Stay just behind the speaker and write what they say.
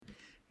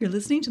You're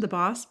listening to the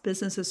Boss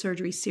Business of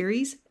Surgery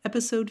series,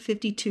 episode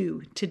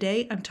 52.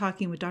 Today, I'm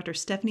talking with Dr.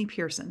 Stephanie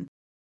Pearson.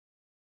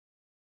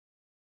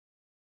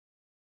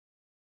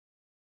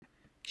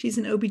 She's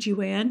an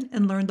OBGYN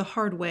and learned the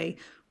hard way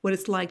what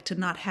it's like to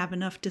not have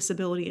enough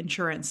disability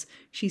insurance.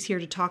 She's here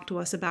to talk to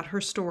us about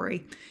her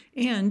story.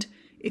 And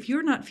if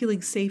you're not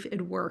feeling safe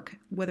at work,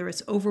 whether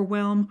it's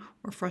overwhelm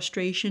or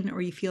frustration,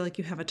 or you feel like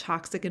you have a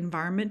toxic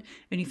environment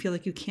and you feel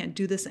like you can't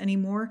do this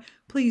anymore,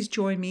 please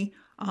join me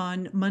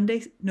on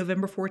Monday,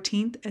 November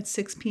 14th at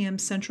 6 p.m.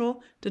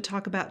 Central to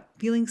talk about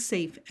feeling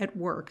safe at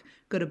work.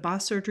 Go to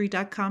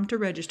bosssurgery.com to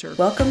register.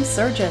 Welcome,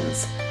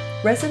 surgeons.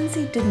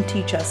 Residency didn't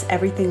teach us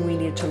everything we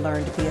needed to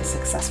learn to be a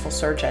successful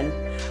surgeon.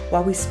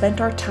 While we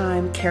spent our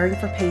time caring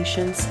for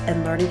patients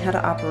and learning how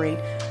to operate,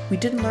 we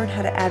didn't learn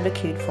how to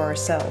advocate for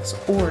ourselves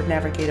or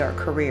navigate our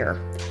career.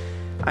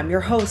 I'm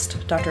your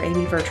host, Dr.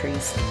 Amy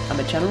Vertrees.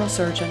 I'm a general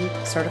surgeon,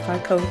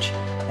 certified coach,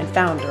 and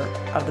founder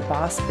of the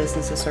Boss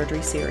Business of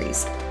Surgery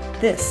series.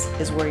 This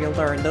is where you'll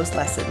learn those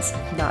lessons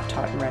not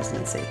taught in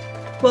residency.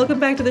 Welcome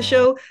back to the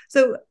show.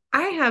 So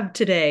I have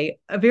today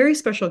a very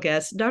special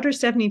guest, Dr.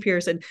 Stephanie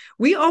Pearson.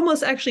 We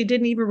almost actually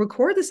didn't even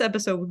record this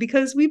episode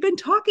because we've been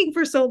talking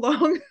for so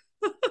long.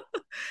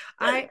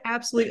 I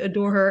absolutely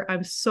adore her.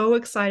 I'm so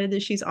excited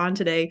that she's on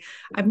today.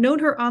 I've known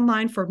her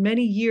online for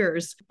many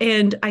years,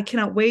 and I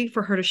cannot wait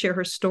for her to share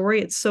her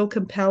story. It's so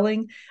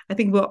compelling. I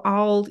think we'll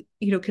all,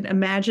 can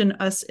imagine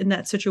us in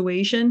that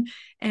situation.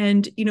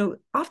 And,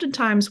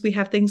 oftentimes we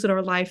have things in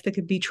our life that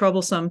could be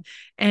troublesome,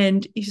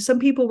 and some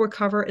people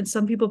recover and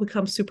some people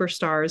become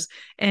superstars.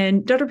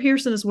 And Dr.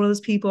 Pearson is one of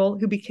those people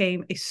who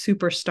became a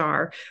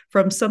superstar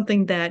from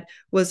something that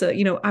was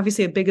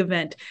obviously a big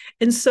event.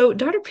 And so,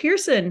 Dr.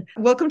 Pearson,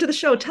 welcome to the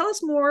show. Tell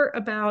us more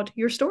about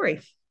your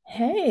story.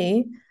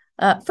 Hey,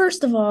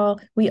 first of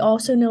all, we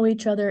also know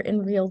each other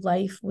in real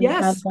life. We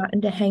have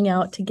gotten to hang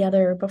out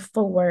together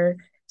before,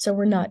 so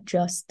we're not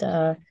just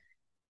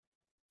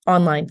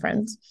online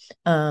friends.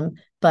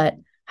 But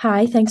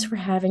hi, thanks for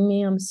having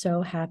me. I'm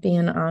so happy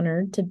and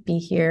honored to be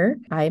here.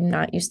 I'm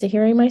not used to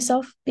hearing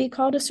myself be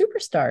called a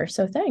superstar,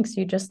 so thanks.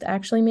 You just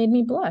actually made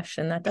me blush,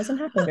 and that doesn't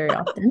happen very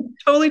often.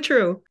 Totally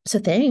true. So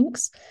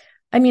thanks.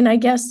 I mean, I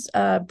guess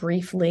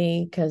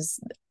briefly,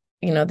 because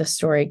the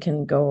story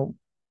can go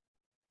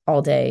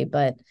all day,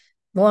 but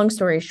the long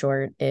story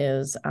short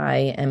is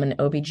I am an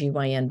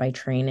OBGYN by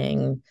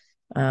training.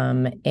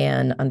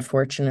 And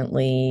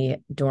unfortunately,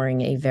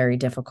 during a very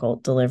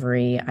difficult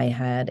delivery, I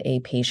had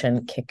a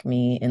patient kick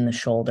me in the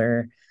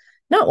shoulder,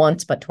 not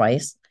once, but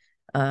twice.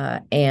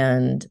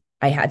 And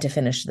I had to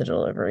finish the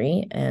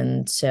delivery.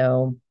 And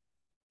so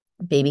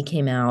baby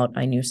came out.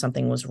 I knew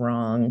something was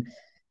wrong.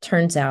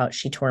 Turns out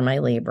she tore my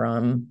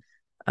labrum.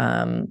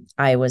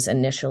 I was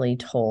initially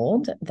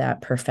told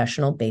that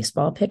professional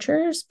baseball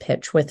pitchers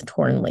pitch with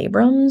torn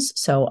labrums.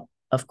 So,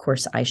 of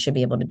course, I should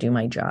be able to do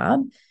my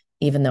job,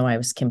 even though I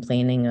was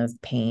complaining of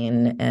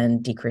pain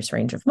and decreased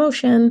range of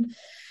motion.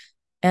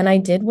 And I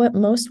did what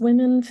most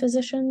women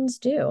physicians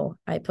do.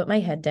 I put my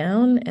head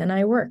down and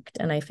I worked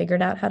and I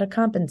figured out how to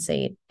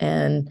compensate.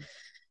 And,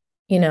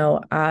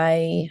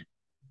 I'm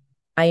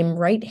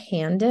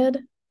right-handed,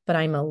 but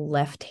I'm a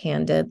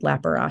left-handed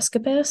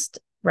laparoscopist,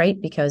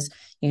 right? Because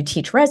you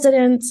teach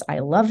residents. I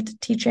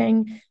loved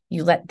teaching.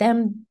 You let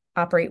them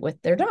operate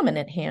with their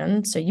dominant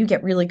hand. So you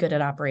get really good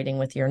at operating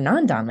with your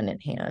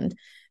non-dominant hand.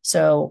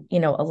 So, a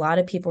lot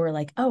of people were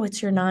like, oh,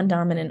 it's your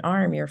non-dominant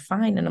arm. You're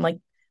fine. And I'm like,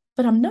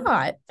 but I'm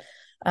not.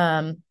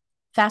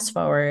 Fast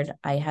forward,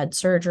 I had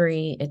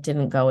surgery. It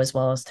didn't go as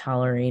well as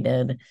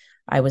tolerated.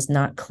 I was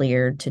not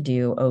cleared to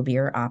do OB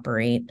or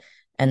operate.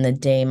 And the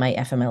day my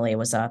FMLA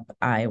was up,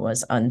 I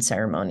was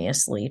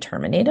unceremoniously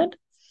terminated.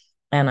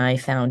 And I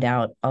found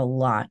out a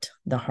lot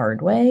the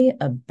hard way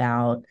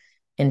about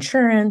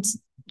insurance,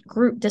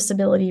 group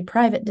disability,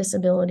 private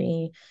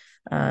disability,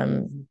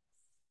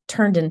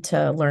 turned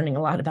into learning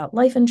a lot about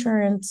life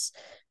insurance.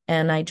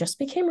 And I just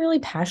became really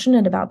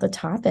passionate about the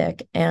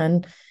topic.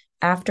 And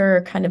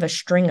after kind of a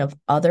string of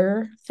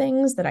other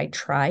things that I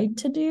tried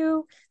to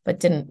do, but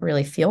didn't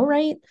really feel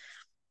right,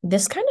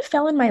 this kind of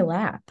fell in my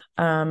lap.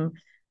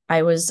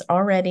 I was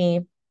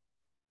already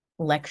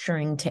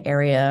lecturing to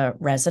area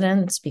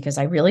residents because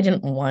I really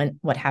didn't want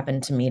what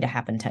happened to me to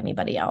happen to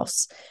anybody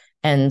else.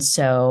 And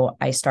so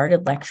I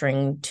started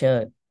lecturing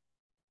to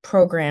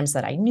programs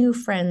that I knew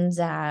friends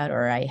at,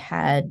 or I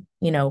had,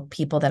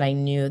 people that I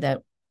knew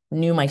that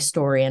knew my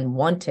story and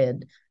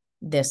wanted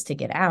this to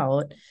get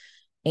out.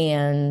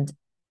 And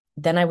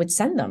then I would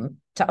send them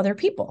to other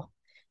people.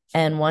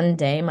 And one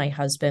day my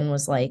husband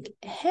was like,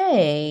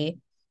 hey,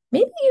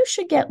 maybe you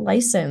should get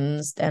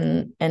licensed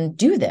and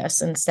do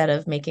this instead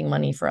of making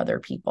money for other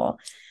people.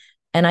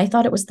 And I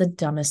thought it was the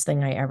dumbest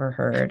thing I ever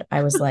heard.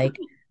 I was like,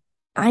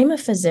 I'm a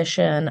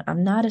physician.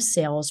 I'm not a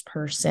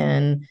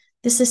salesperson.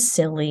 This is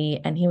silly.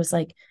 And he was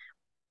like,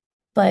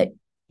 but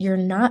you're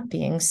not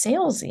being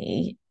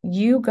salesy.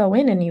 You go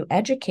in and you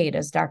educate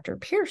as Dr.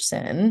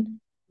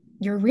 Pearson.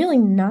 You're really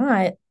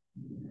not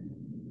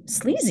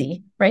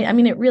sleazy, right? I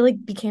mean, it really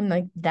became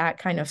like that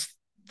kind of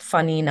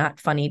funny, not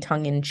funny,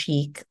 tongue in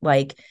cheek,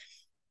 like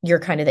you're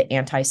kind of the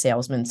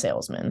anti-salesman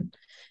salesman.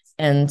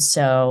 And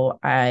so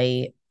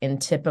I, in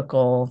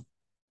typical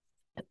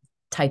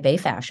type A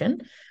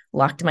fashion,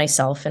 locked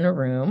myself in a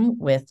room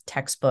with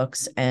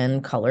textbooks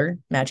and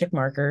colored magic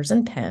markers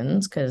and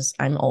pens because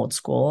I'm old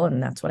school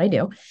and that's what I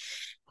do.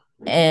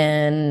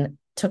 And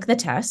took the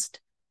test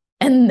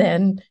and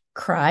then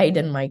cried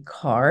in my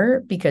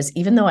car because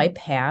even though I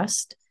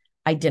passed,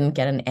 I didn't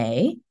get an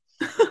A.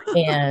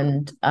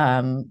 And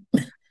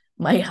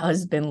my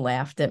husband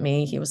laughed at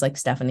me. He was like,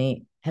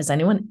 Stephanie, has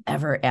anyone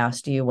ever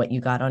asked you what you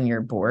got on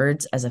your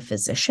boards as a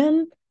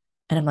physician?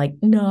 And I'm like,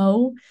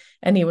 no.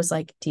 And he was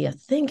like, do you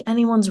think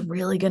anyone's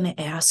really going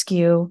to ask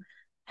you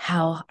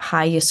how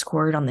high you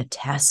scored on the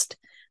test?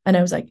 And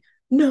I was like,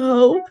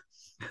 no.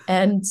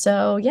 And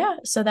so, yeah,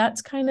 so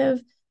that's kind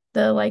of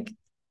the like,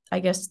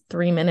 I guess,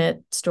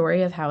 3-minute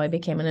story of how I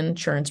became an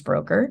insurance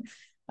broker.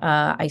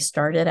 I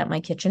started at my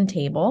kitchen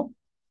table,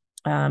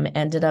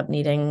 ended up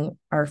needing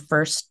our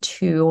first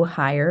 2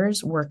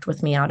 hires worked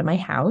with me out of my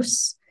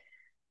house.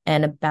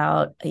 And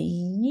about a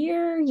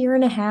year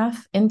and a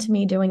half into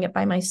me doing it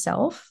by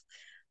myself,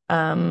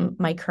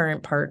 my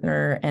current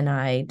partner and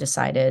I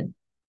decided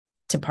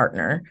to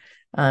partner.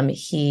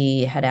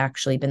 He had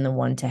actually been the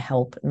one to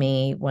help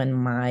me when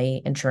my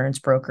insurance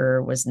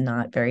broker was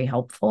not very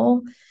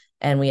helpful.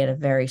 And we had a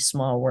very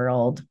small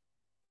world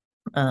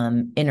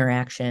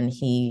interaction.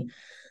 He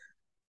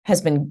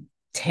has been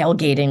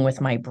tailgating with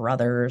my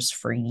brothers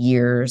for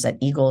years at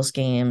Eagles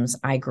games.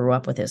 I grew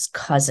up with his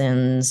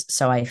cousins,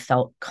 so I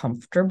felt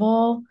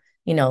comfortable,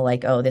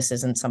 like, oh, this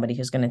isn't somebody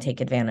who's going to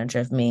take advantage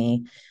of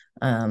me.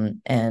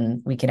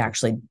 And we could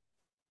actually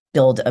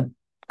build a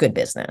good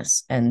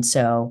business. And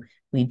so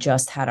we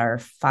just had our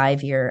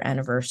 5-year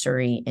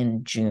anniversary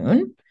in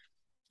June,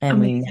 and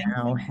we Amazing.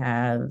 now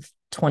have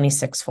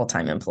 26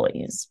 full-time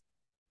employees.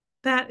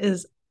 That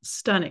is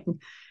stunning.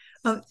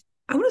 Um,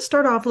 I want to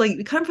start off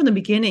like kind of from the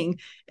beginning.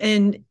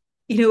 And,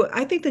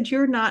 I think that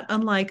you're not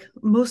unlike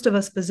most of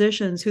us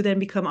physicians who then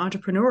become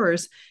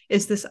entrepreneurs.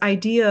 Is this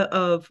idea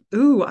of,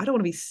 ooh, I don't want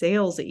to be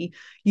salesy.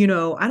 I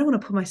don't want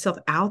to put myself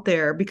out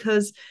there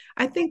because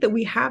I think that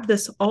we have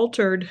this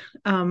altered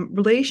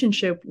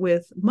relationship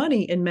with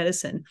money in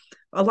medicine.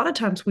 A lot of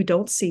times we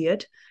don't see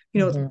it.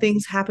 Mhm.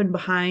 Things happen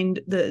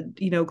behind the,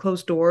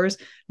 closed doors.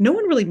 No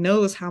one really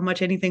knows how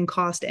much anything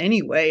cost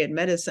anyway in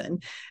medicine.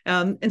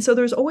 And so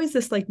there's always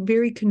this like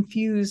very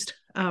confused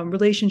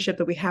relationship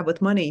that we have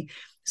with money.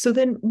 So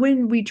then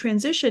when we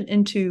transition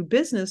into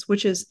business,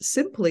 which is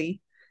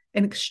simply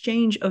an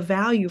exchange of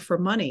value for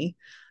money,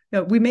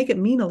 we make it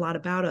mean a lot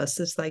about us.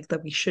 It's like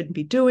that we shouldn't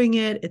be doing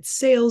it. It's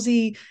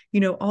salesy,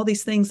 all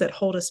these things that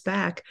hold us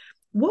back.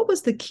 What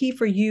was the key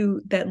for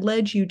you that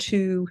led you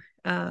to,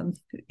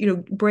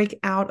 break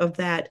out of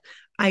that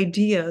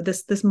idea,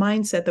 this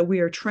mindset that we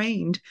are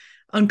trained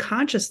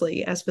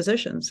unconsciously as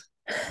physicians?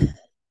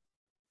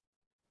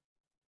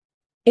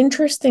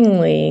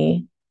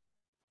 Interestingly,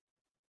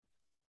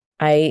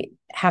 I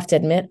have to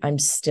admit, I'm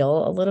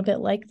still a little bit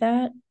like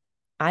that.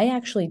 I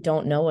actually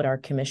don't know what our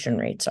commission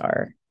rates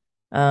are.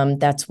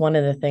 That's one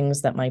of the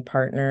things that my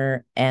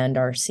partner and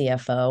our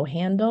CFO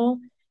handle.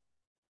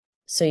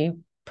 So you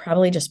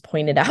probably just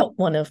pointed out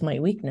one of my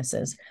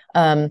weaknesses.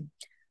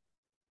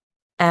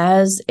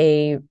 As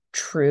a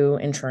true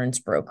insurance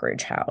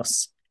brokerage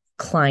house,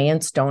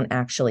 clients don't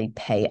actually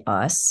pay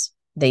us,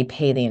 they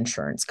pay the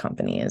insurance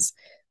companies.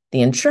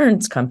 The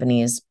insurance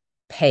companies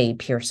pay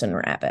Pearson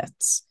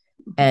rabbits.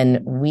 And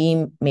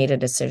we made a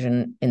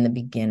decision in the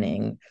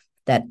beginning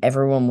that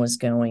everyone was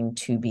going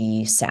to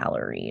be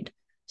salaried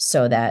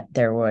so that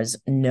there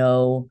was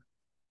no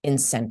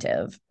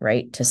incentive,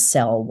 right, to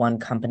sell one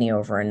company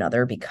over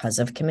another because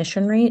of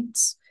commission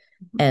rates.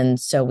 And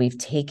so we've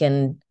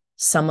taken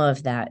some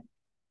of that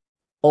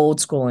old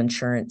school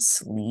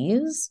insurance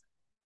sleaze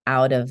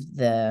out of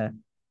the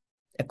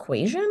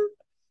equation.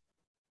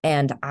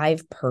 And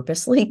I've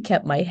purposely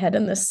kept my head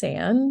in the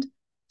sand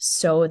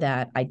so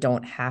that I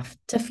don't have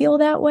to feel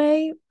that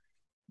way.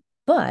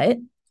 But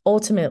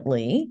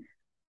ultimately,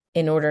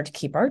 in order to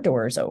keep our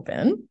doors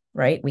open,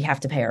 right, we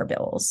have to pay our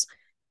bills.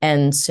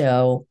 And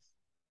so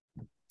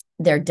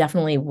there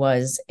definitely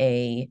was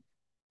a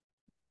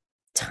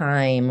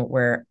time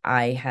where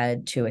I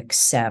had to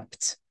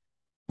accept,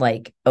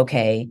 like,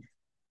 okay,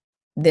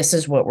 this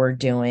is what we're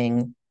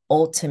doing.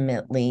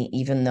 Ultimately,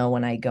 even though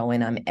when I go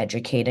in, I'm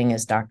educating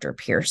as Dr.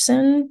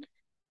 Pearson,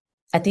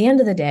 at the end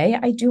of the day,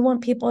 I do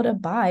want people to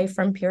buy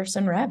from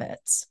Pearson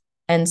Rabbits.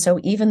 And so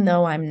even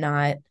though I'm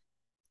not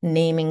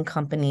naming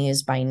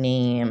companies by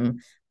name,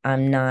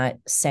 I'm not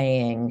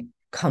saying,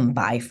 come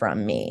buy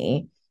from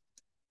me.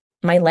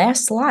 My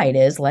last slide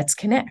is let's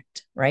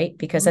connect, right?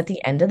 Because at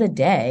the end of the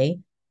day,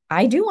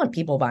 I do want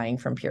people buying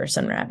from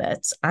Pearson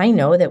Rabbits. I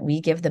know that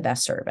we give the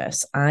best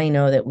service. I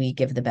know that we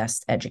give the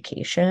best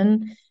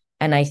education.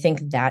 And I think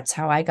that's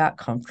how I got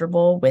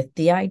comfortable with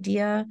the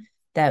idea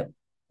that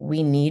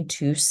we need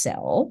to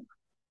sell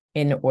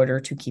in order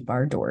to keep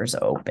our doors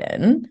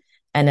open.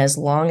 And as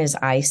long as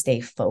I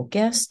stay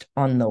focused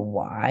on the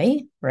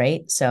why,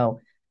 right? So,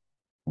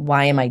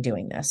 why am I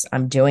doing this?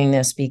 I'm doing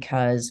this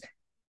because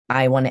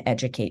I want to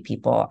educate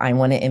people. I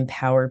want to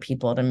empower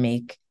people to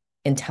make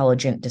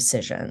intelligent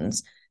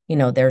decisions.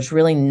 There's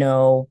really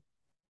no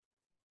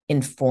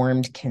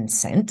informed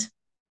consent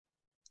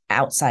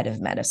outside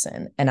of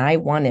medicine. And I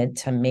wanted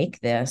to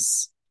make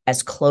this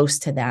as close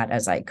to that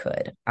as I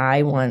could.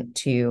 I want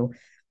to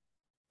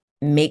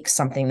make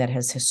something that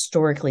has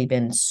historically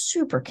been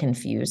super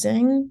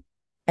confusing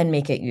and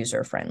make it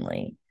user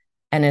friendly.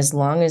 And as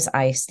long as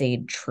I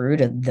stayed true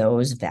to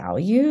those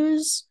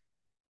values,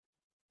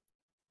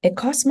 it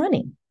costs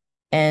money.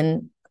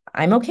 And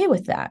I'm okay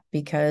with that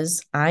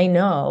because I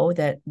know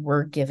that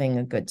we're giving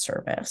a good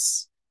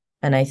service.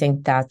 And I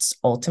think that's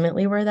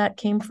ultimately where that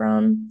came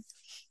from.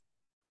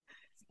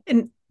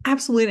 And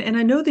absolutely. And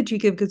I know that you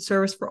give good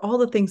service for all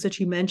the things that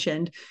you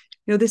mentioned.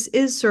 This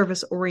is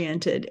service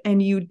oriented,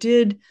 and you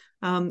did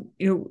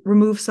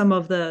remove some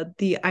of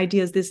the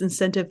ideas, this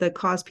incentive that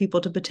caused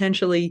people to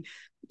potentially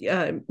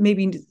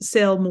maybe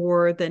sell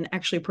more than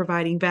actually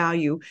providing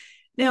value.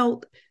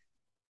 Now,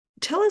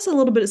 tell us a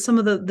little bit of some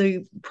of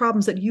the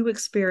problems that you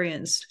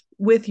experienced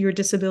with your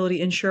disability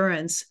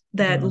insurance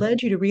that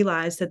led you to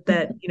realize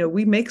that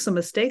we make some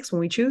mistakes when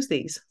we choose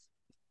these.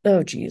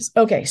 Oh, geez.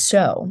 Okay.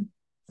 So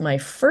my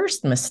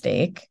first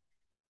mistake,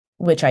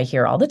 which I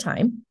hear all the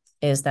time,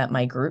 is that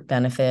my group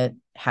benefit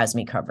has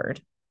me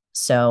covered.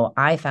 So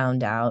I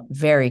found out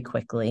very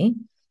quickly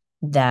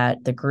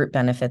that the group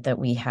benefit that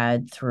we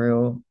had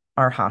through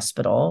our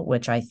hospital,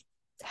 which I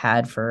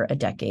had for a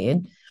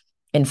decade,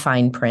 in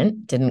fine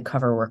print, didn't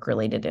cover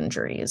work-related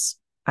injuries.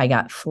 I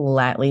got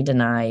flatly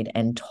denied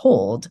and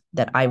told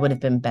that I would have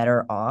been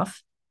better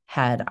off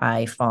had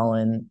I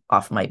fallen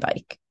off my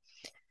bike,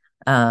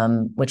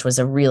 which was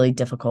a really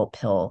difficult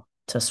pill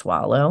to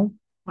swallow.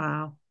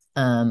 Wow.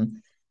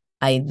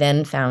 I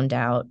then found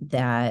out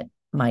that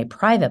my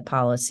private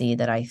policy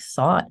that I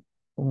thought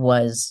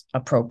was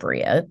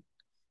appropriate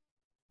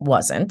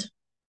wasn't.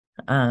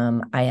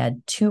 I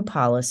had two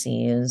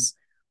policies.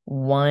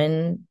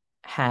 One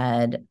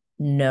had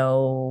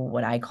no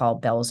what I call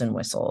bells and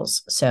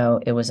whistles. So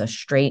it was a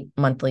straight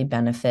monthly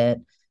benefit.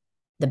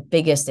 The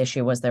biggest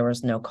issue was there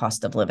was no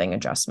cost of living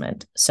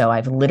adjustment. So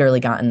I've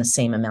literally gotten the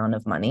same amount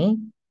of money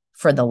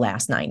for the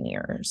last 9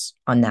 years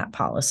on that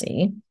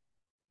policy.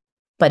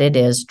 But it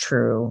is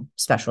true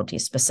specialty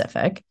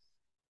specific.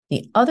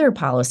 The other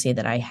policy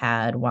that I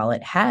had, while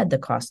it had the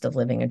cost of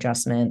living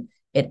adjustment,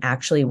 it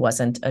actually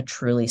wasn't a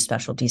truly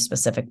specialty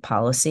specific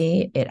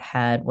policy. It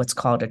had what's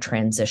called a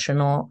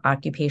transitional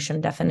occupation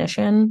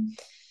definition.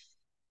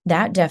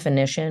 That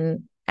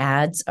definition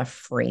adds a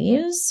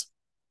phrase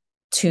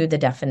to the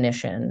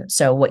definition.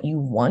 So what you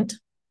want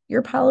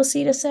your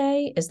policy to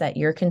say is that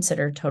you're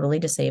considered totally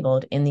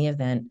disabled in the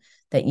event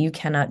that you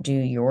cannot do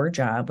your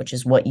job, which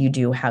is what you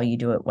do, how you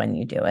do it, when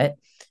you do it,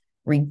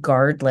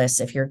 regardless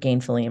if you're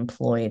gainfully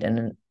employed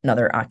in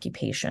another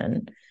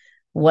occupation.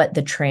 What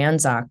the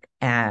Transoc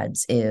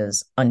adds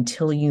is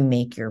until you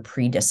make your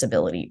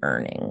pre-disability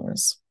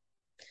earnings.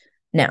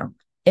 Now,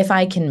 if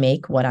I can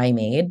make what I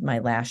made my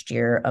last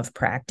year of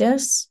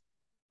practice,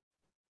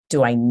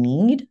 do I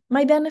need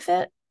my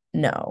benefit?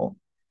 No.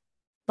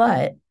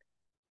 But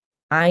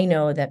I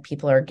know that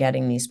people are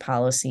getting these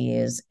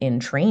policies in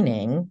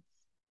training.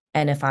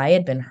 And if I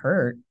had been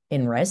hurt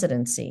in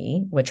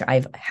residency, which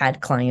I've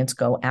had clients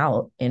go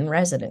out in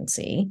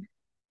residency,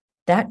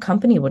 that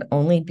company would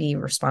only be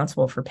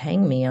responsible for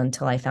paying me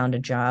until I found a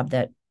job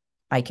that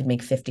I could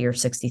make $50,000 or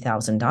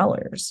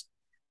 $60,000,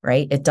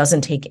 right? It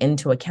doesn't take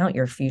into account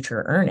your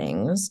future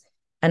earnings.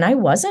 And I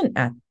wasn't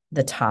at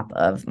the top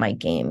of my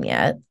game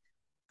yet.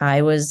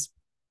 I was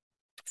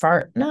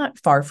not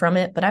far from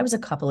it, but I was a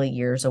couple of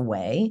years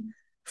away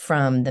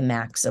from the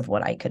max of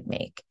what I could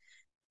make.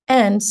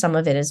 And some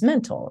of it is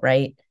mental,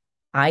 right?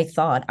 I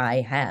thought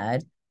I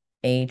had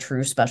a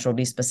true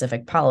specialty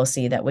specific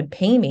policy that would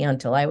pay me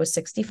until I was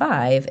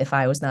 65 if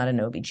I was not an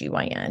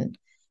OBGYN.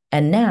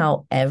 And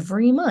now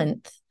every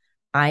month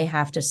I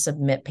have to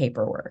submit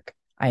paperwork.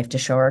 I have to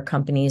show our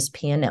company's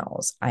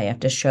P&Ls. I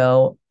have to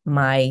show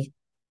my,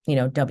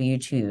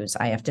 W-2s.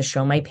 I have to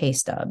show my pay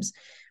stubs.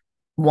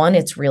 One,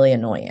 it's really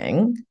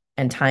annoying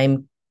and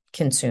time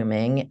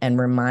consuming and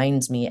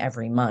reminds me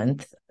every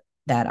month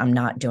that I'm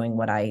not doing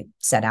what I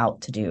set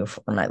out to do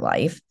for my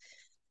life.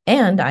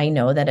 And I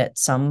know that at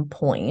some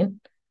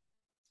point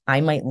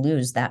I might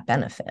lose that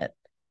benefit.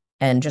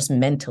 And just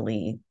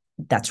mentally,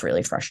 that's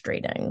really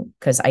frustrating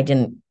because I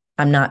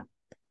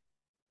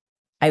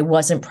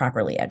wasn't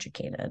properly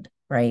educated,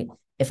 right?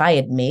 If I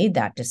had made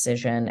that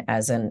decision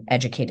as an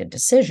educated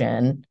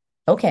decision,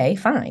 okay,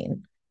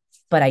 fine.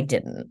 But I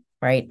didn't,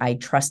 right? I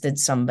trusted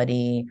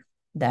somebody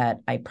that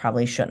I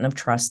probably shouldn't have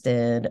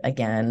trusted.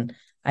 Again,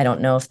 I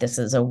don't know if this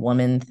is a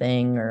woman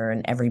thing or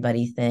an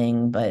everybody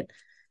thing, but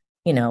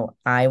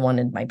I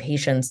wanted my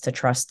patients to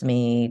trust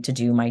me to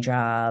do my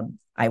job.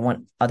 I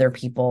want other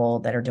people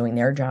that are doing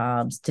their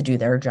jobs to do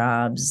their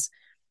jobs.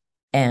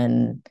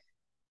 And,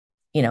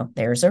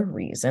 there's a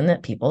reason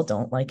that people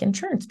don't like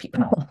insurance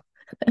people.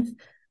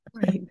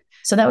 Right.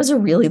 So that was a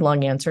really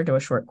long answer to a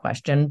short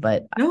question,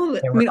 but No, I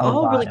there were mean, a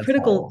all really lot of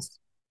critical, holes.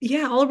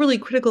 Yeah, all really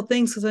critical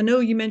things, because I know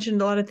you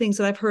mentioned a lot of things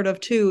that I've heard of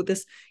too.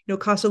 This,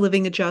 cost of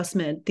living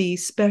adjustment, the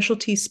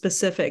specialty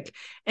specific,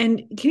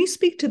 and can you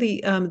speak to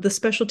the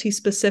specialty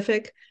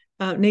specific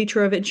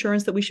nature of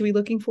insurance that we should be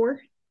looking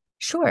for?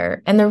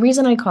 Sure. And the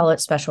reason I call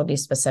it specialty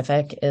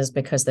specific is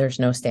because there's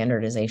no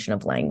standardization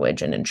of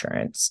language in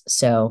insurance.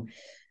 So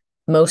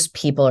most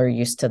people are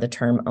used to the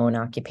term own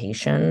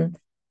occupation,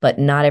 but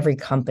not every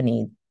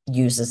company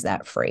uses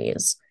that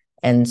phrase.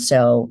 And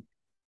so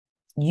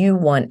you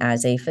want,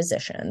 as a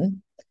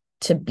physician,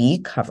 to be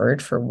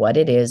covered for what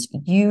it is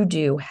you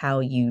do,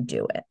 how you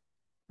do it,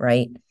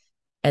 right?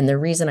 And the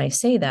reason I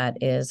say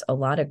that is a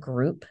lot of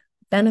group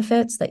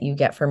benefits that you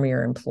get from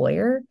your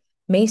employer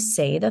may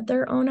say that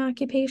they're own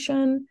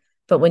occupation,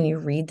 but when you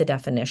read the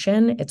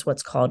definition, it's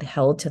what's called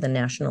held to the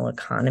national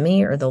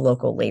economy or the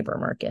local labor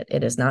market.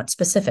 It is not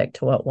specific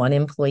to what one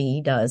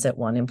employee does at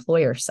one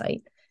employer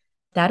site.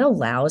 That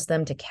allows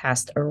them to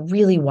cast a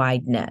really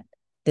wide net.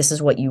 This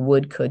is what you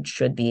would, could,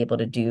 should be able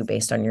to do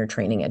based on your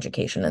training,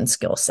 education, and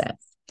skill set.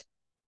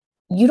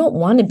 You don't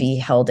want to be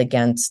held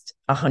against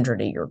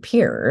 100 of your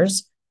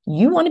peers.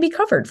 You want to be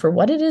covered for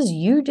what it is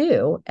you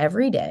do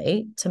every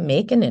day to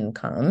make an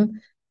income.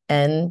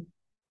 And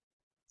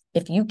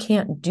if you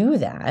can't do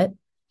that,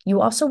 you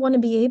also want to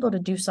be able to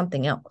do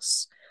something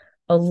else.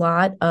 A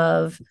lot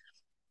of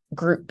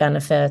group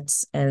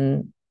benefits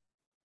and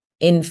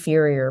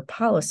inferior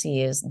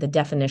policies, the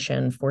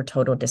definition for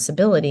total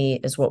disability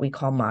is what we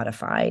call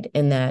modified,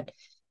 in that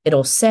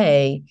it'll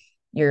say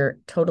you're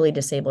totally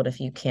disabled if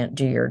you can't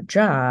do your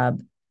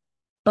job,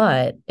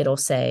 but it'll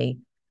say,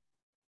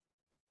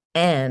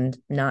 and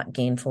not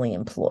gainfully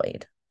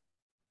employed.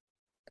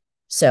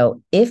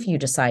 So if you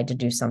decide to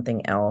do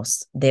something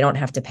else, they don't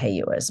have to pay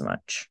you as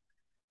much.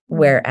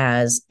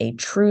 Whereas a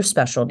true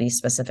specialty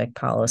specific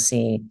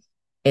policy,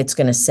 it's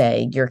going to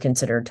say you're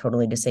considered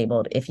totally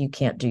disabled if you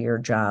can't do your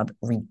job,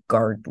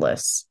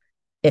 regardless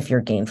if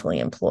you're gainfully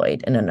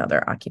employed in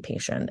another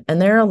occupation.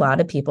 And there are a lot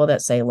of people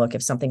that say, look,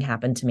 if something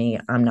happened to me,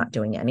 I'm not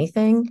doing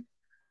anything.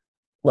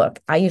 Look,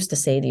 I used to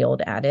say the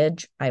old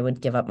adage, I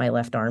would give up my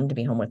left arm to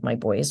be home with my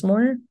boys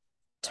more.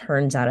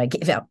 Turns out I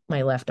gave up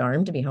my left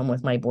arm to be home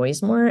with my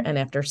boys more. And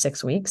after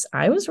 6 weeks,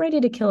 I was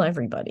ready to kill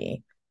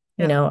everybody.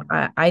 Yeah.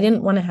 I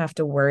didn't want to have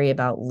to worry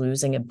about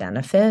losing a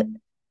benefit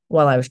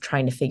while I was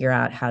trying to figure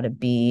out how to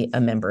be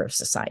a member of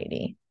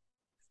society.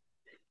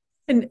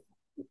 And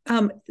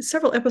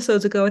several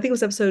episodes ago, I think it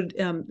was episode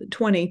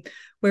 20,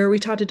 where we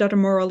talked to Dr.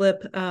 Maura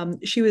Lip.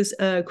 She was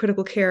a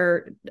critical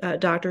care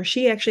doctor.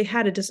 She actually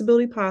had a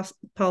disability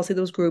policy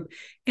that was group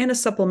and a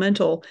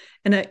supplemental.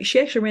 And she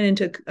actually ran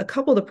into a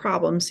couple of the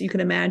problems you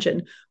can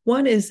imagine.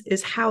 One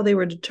is how they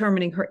were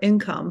determining her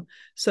income.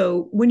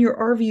 So when you're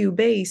RVU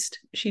based,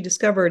 she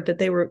discovered that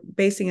they were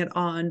basing it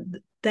on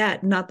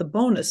that, not the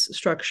bonus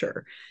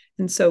structure.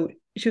 And so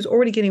she was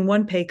already getting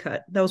one pay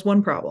cut. That was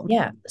one problem.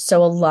 Yeah.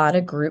 So a lot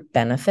of group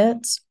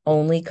benefits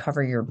only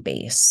cover your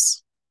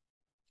base.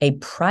 A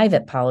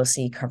private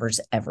policy covers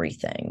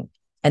everything.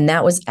 And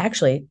that was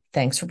actually,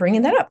 thanks for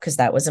bringing that up, because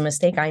that was a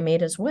mistake I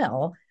made as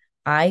well.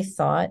 I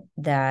thought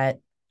that,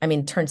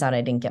 turns out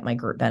I didn't get my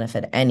group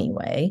benefit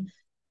anyway,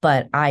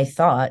 but I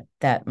thought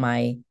that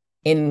my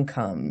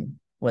income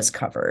was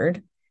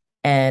covered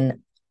and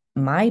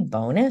my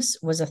bonus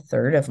was a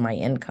third of my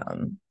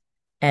income.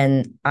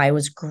 And I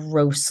was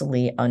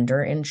grossly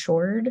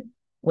underinsured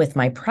with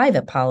my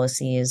private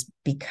policies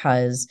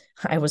because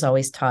I was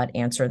always taught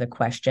answer the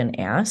question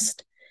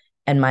asked.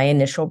 And my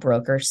initial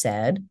broker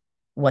said,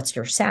 what's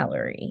your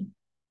salary?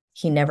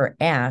 He never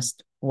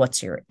asked,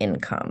 what's your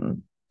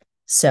income?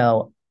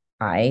 So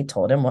I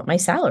told him what my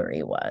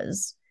salary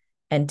was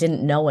and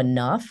didn't know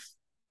enough,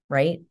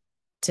 right,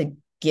 to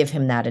give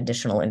him that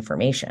additional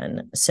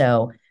information.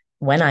 So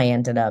when I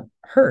ended up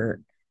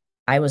hurt,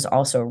 I was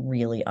also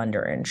really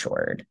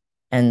underinsured.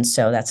 And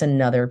so that's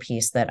another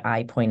piece that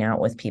I point out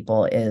with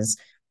people is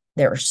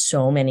there are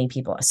so many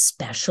people,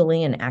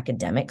 especially in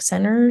academic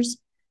centers,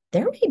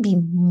 there may be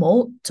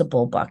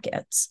multiple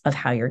buckets of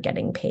how you're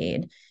getting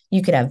paid.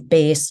 You could have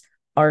base,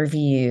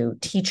 RVU,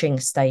 teaching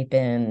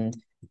stipend,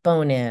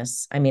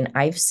 bonus.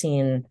 I've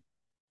seen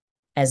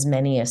as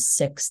many as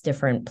 6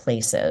 different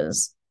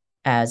places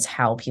as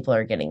how people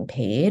are getting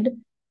paid.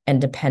 And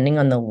depending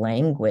on the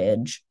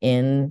language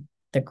in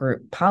the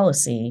group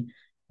policy,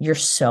 you're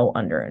so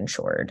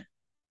underinsured.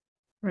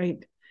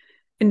 Right.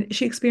 And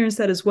she experienced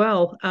that as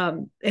well.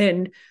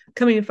 And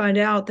coming to find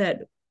out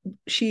that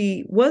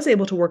she was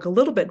able to work a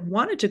little bit,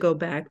 wanted to go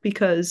back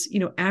because,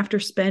 after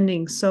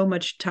spending so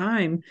much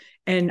time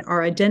and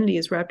our identity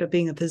is wrapped up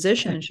being a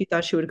physician, and she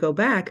thought she would go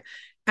back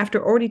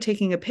after already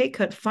taking a pay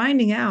cut,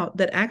 finding out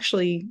that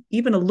actually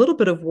even a little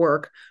bit of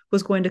work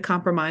was going to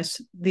compromise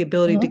the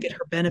ability to get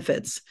her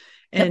benefits.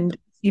 And,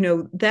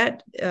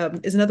 that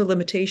is another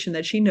limitation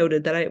that she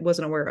noted that I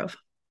wasn't aware of.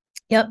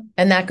 Yep.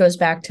 And that goes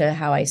back to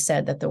how I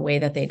said that the way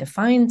that they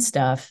define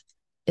stuff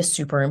is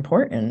super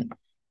important.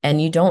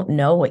 And you don't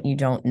know what you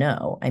don't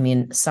know.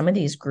 Some of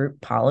these group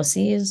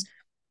policies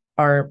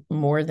are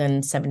more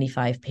than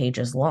 75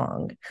 pages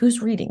long. Who's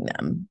reading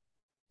them?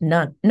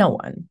 no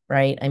one,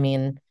 right? I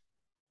mean,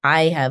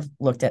 I have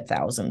looked at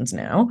thousands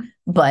now,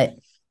 but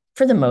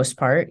for the most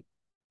part,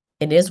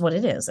 it is what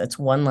it is. It's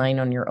one line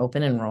on your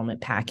open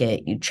enrollment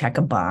packet. You check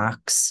a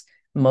box.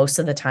 Most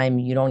of the time,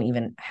 you don't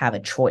even have a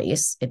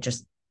choice. It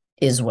just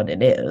is what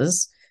it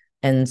is.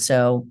 And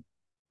so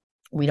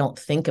we don't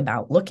think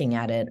about looking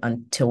at it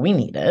until we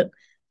need it.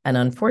 And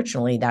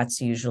unfortunately,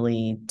 that's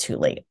usually too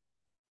late.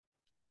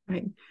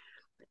 Right.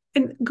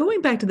 And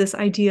going back to this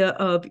idea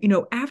of,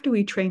 after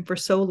we train for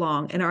so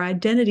long and our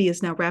identity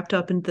is now wrapped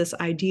up in this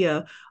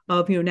idea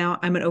of, now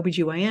I'm an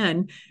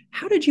OBGYN,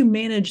 how did you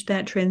manage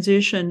that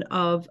transition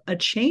of a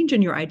change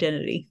in your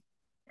identity?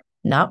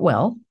 Not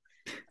well.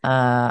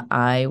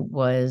 I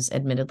was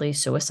admittedly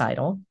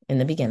suicidal in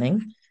the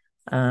beginning.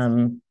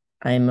 I'm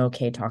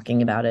okay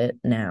talking about it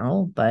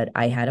now, but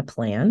I had a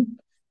plan.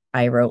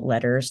 I wrote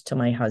letters to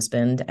my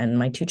husband and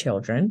my two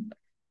children.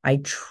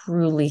 I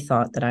truly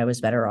thought that I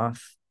was better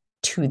off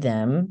to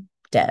them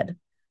dead.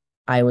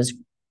 I was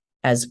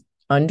as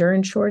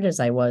underinsured as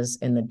I was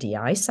in the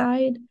DI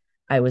side.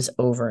 I was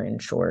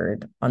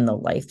overinsured on the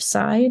life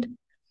side.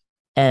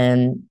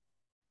 And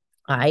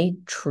I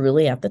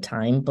truly at the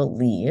time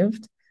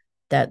believed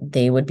that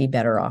they would be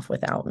better off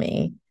without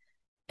me.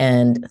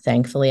 And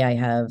thankfully, I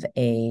have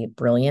a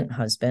brilliant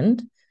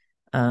husband,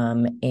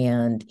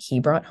 and he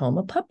brought home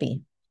a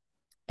puppy.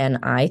 And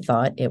I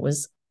thought it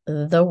was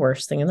the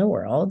worst thing in the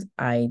world.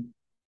 I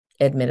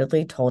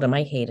admittedly told him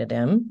I hated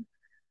him.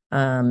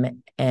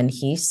 And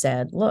he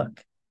said,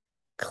 look,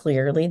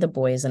 clearly the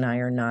boys and I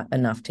are not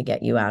enough to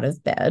get you out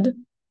of bed.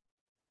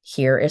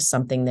 Here is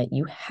something that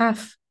you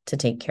have to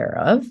take care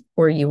of,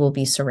 or you will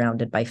be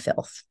surrounded by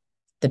filth.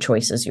 The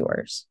choice is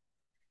yours.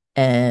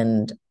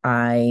 And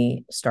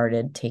I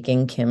started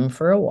taking Kim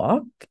for a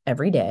walk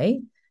every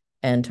day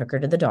and took her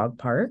to the dog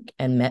park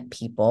and met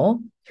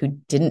people who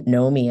didn't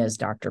know me as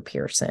Dr.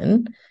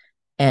 Pearson.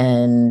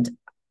 And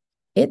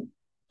it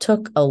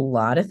took a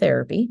lot of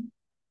therapy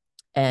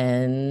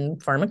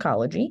and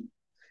pharmacology.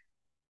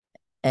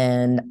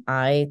 And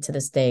I, to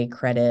this day,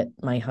 credit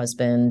my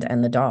husband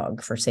and the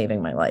dog for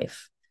saving my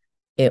life.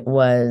 It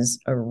was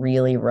a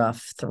really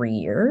rough 3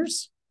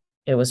 years.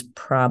 It was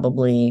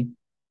probably,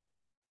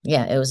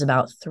 it was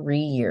about 3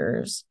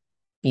 years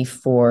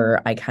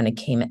before I kind of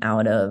came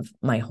out of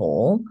my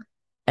hole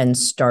and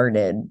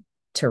started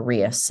to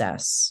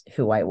reassess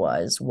who I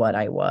was, what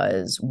I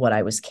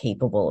was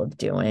capable of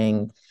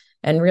doing,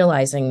 and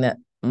realizing that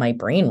my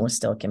brain was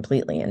still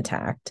completely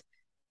intact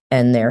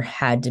and there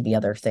had to be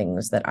other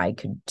things that I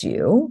could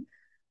do.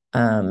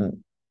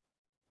 And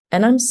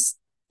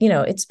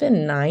it's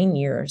been 9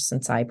 years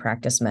since I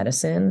practiced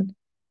medicine,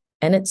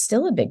 and it's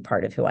still a big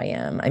part of who I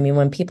am. I mean,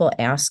 when people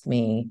ask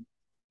me,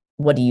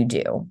 what do you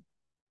do?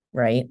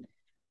 Right?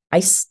 I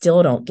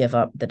still don't give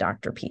up the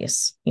doctor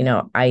piece. I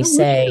Oh, would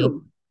say,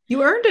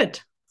 you earned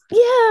it.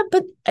 yeah,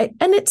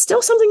 and it's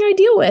still something I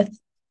deal with,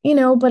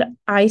 but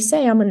I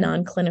say I'm a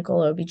non-clinical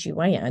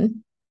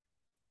OBGYN.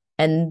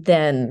 And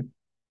then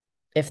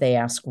if they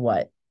ask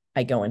what,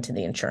 I go into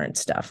the insurance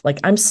stuff. Like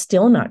I'm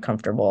still not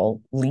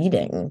comfortable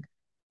leading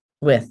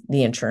with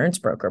the insurance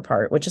broker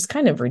part, which is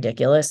kind of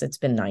ridiculous. It's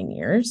been 9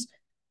 years,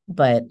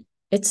 but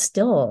it's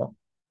still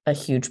a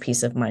huge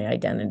piece of my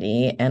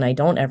identity and I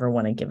don't ever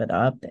want to give it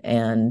up.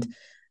 And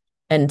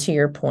to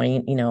your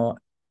point,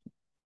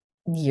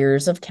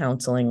 years of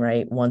counseling,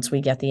 right? Once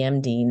we get the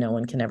MD, no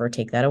one can ever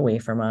take that away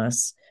from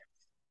us.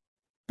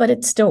 But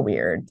it's still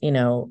weird.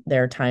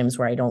 There are times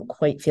where I don't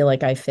quite feel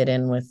like I fit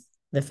in with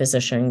the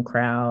physician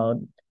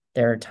crowd.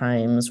 There are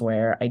times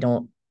where I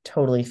don't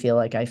totally feel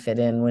like I fit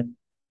in with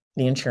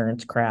the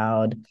insurance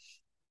crowd.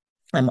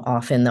 I'm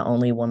often the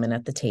only woman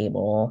at the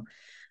table.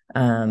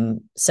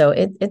 So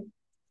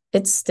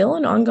it's still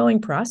an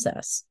ongoing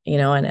process,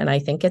 and I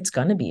think it's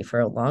going to be for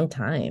a long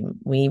time.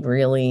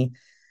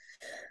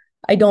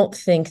 I don't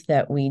think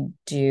that we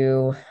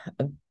do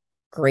a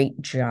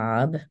great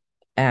job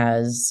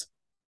as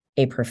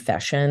a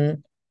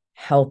profession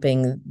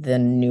helping the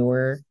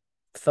newer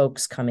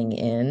folks coming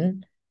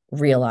in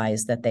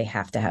realize that they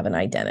have to have an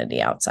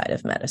identity outside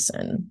of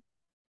medicine.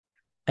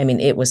 I mean,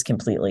 it was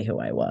completely who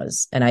I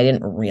was, and I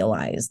didn't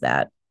realize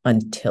that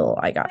until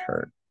I got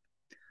hurt.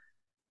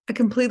 I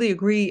completely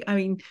agree. I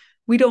mean,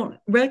 we don't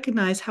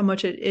recognize how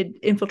much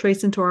it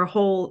infiltrates into our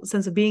whole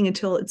sense of being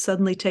until it's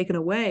suddenly taken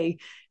away.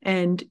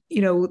 And,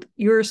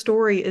 your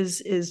story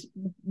is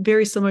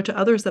very similar to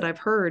others that I've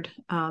heard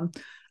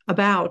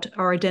about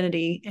our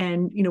identity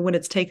and, when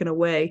it's taken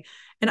away.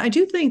 And I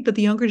do think that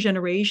the younger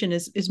generation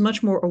is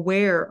much more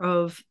aware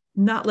of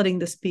not letting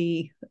this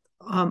be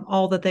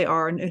all that they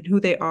are and who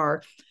they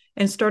are.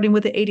 And starting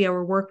with the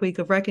 80-hour work week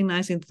of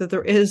recognizing that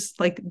there is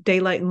like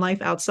daylight and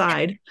life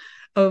outside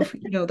of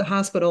the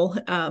hospital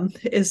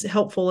is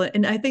helpful.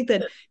 And I think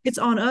that it's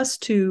on us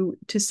to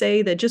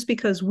say that just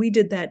because we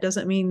did that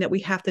doesn't mean that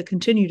we have to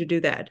continue to do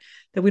that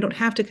we don't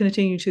have to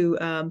continue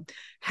to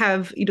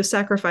have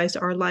sacrificed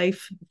our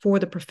life for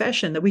the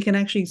profession, that we can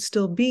actually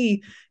still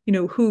be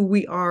who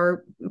we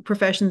are,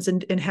 professions,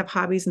 and have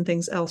hobbies and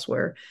things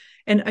elsewhere.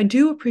 And I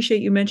do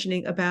appreciate you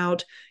mentioning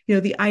about,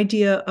 the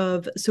idea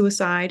of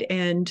suicide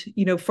and,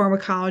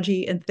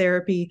 pharmacology and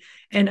therapy.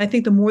 And I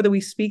think the more that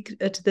we speak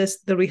to this,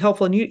 that'll be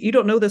helpful. And you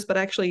don't know this, but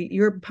actually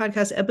your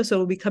podcast episode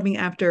will be coming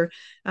after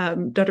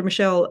Dr.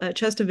 Michelle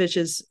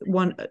Chestovich's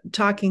one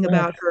talking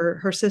about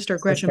her sister,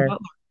 Gretchen Butler.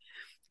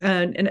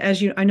 And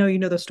as I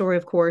know, the story,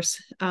 of course,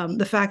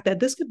 the fact that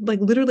this could like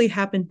literally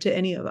happen to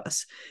any of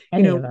us,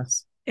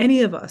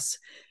 any of us.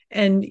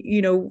 And,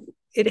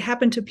 it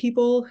happened to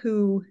people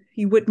who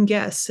you wouldn't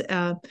guess.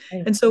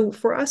 And so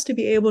for us to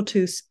be able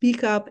to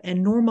speak up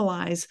and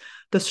normalize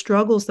the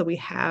struggles that we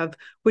have,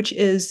 which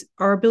is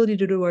our ability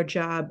to do our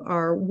job,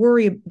 our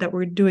worry that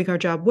we're doing our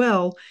job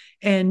well,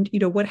 and,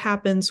 what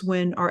happens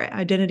when our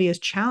identity is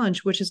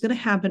challenged, which is going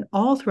to happen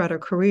all throughout our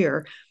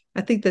career. I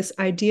think this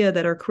idea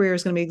that our career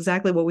is going to be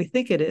exactly what we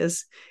think it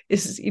is,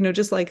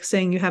 just like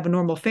saying you have a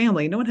normal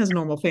family. No one has a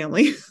normal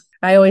family.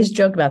 I always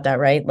joke about that,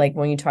 right? Like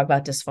when you talk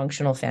about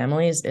dysfunctional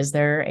families, is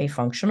there a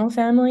functional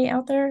family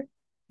out there?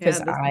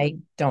 Because I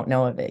don't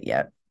know of it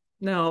yet.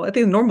 No, I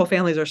think normal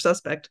families are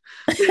suspect.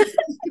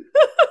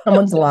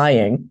 Someone's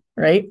lying,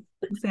 right?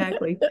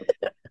 Exactly.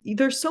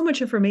 There's so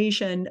much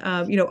information,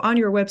 on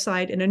your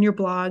website and on your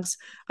blogs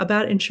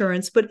about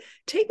insurance, but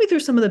take me through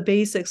some of the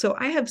basics. So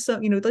I have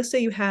some, let's say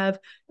you have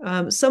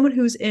someone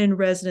who's in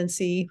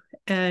residency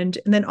and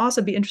then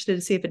also be interested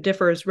to see if it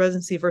differs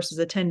residency versus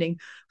attending.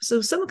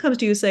 So someone comes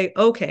to you and say,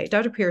 okay,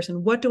 Dr.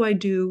 Pearson, what do I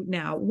do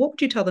now? What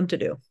would you tell them to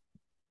do?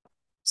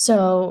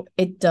 So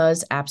it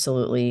does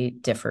absolutely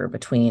differ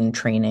between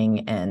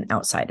training and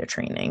outside of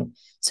training.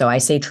 So I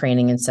say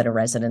training instead of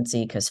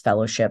residency because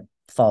fellowship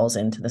falls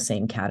into the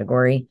same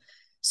category.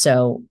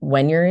 So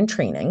when you're in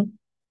training,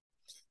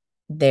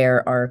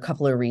 there are a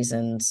couple of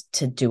reasons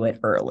to do it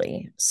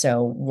early.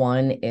 So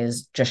one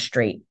is just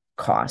straight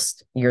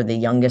cost. You're the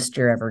youngest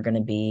you're ever going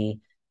to be.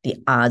 The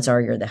odds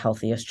are you're the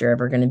healthiest you're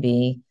ever going to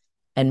be.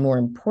 And more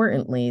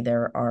importantly,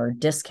 there are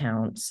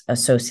discounts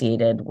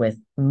associated with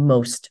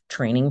most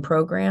training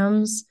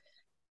programs.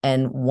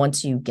 And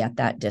once you get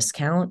that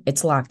discount,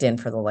 it's locked in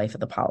for the life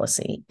of the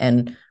policy.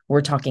 And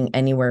we're talking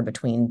anywhere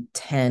between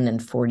 10 and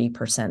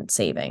 40%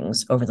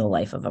 savings over the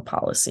life of a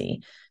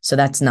policy. So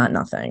that's not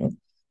nothing.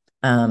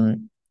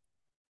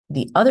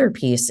 The other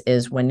piece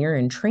is when you're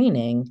in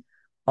training,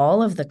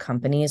 all of the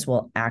companies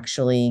will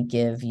actually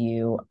give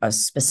you a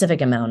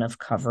specific amount of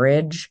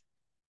coverage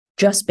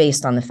just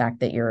based on the fact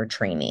that you're a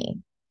trainee.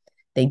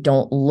 They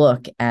don't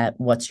look at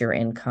what's your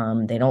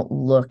income. They don't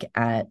look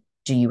at,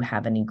 do you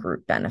have any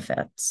group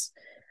benefits?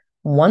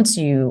 Once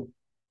you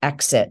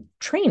exit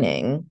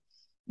training,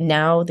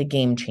 now the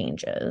game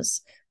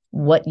changes.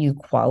 What you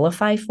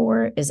qualify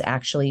for is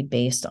actually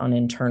based on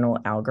internal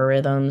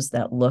algorithms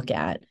that look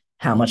at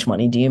how much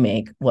money do you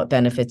make, what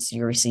benefits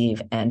you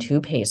receive, and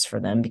who pays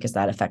for them, because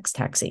that affects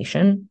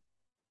taxation.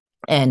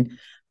 And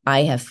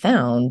I have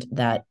found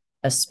that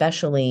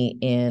especially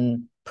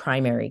in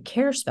primary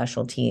care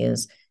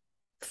specialties,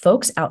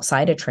 folks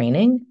outside of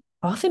training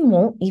often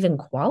won't even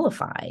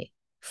qualify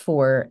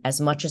for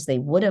as much as they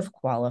would have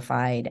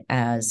qualified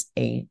as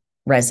a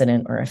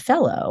resident or a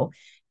fellow.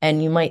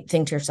 And you might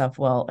think to yourself,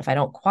 well, if I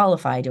don't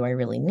qualify, do I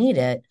really need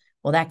it?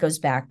 Well, that goes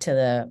back to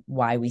the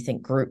why we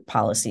think group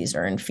policies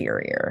are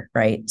inferior,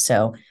 right?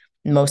 So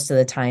most of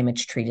the time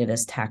it's treated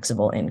as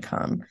taxable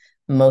income.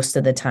 Most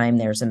of the time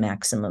there's a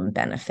maximum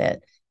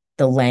benefit.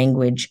 The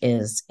language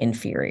is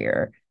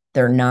inferior.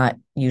 They're not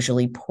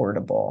usually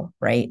portable,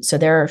 right? So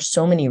there are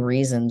so many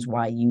reasons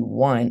why you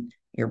want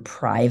your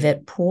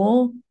private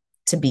pool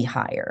to be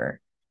higher.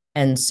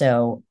 And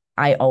so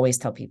I always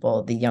tell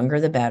people the younger,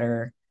 the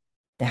better,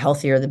 the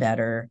healthier, the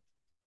better.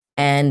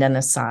 And an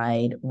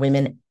aside,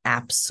 women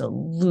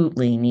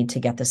absolutely need to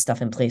get this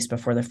stuff in place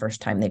before the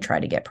first time they try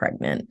to get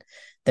pregnant.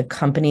 The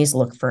companies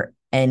look for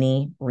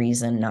any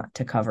reason not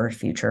to cover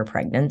future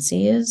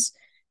pregnancies,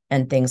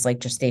 and things like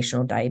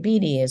gestational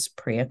diabetes,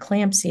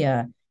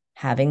 preeclampsia,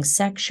 having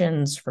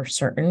sections for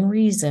certain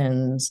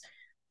reasons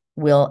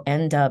will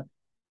end up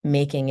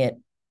making it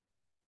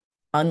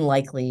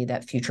unlikely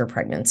that future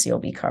pregnancy will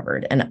be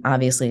covered. And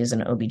obviously, as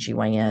an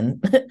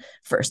OBGYN,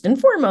 first and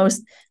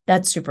foremost,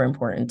 that's super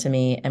important to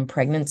me. And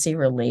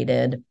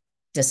pregnancy-related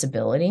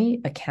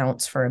disability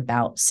accounts for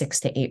about 6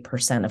 to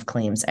 8% of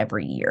claims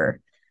every year.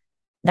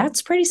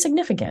 That's pretty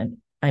significant.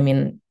 I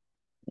mean,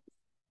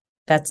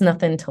 that's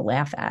nothing to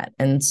laugh at.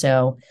 And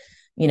so,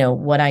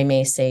 what I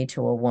may say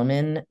to a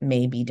woman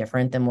may be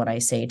different than what I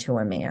say to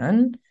a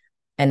man.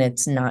 And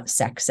it's not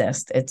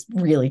sexist. It's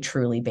really,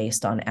 truly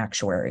based on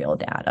actuarial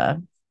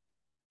data.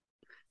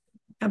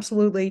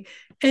 Absolutely.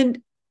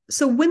 And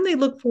so when they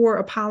look for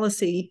a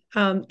policy,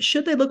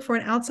 should they look for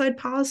an outside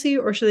policy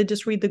or should they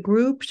just read the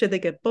group? Should they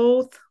get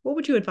both? What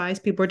would you advise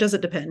people, or does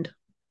it depend?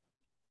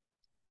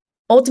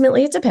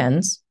 Ultimately, it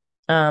depends.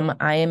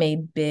 I am a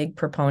big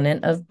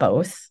proponent of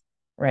both,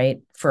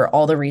 right? For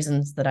all the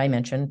reasons that I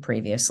mentioned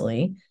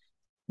previously.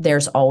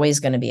 There's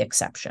always going to be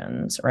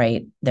exceptions,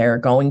 right? There are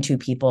going to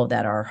people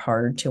that are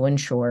hard to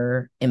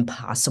insure,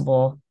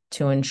 impossible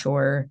to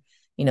insure.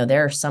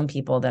 There are some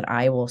people that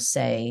I will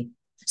say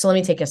So let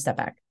me take a step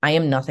back. I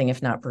am nothing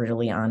if not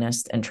brutally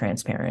honest and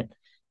transparent.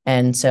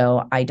 And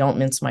so I don't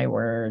mince my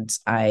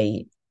words.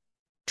 I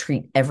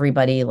treat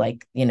everybody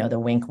like, the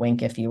wink,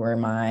 wink, if you were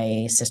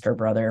my sister,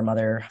 brother,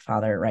 mother,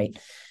 father, right?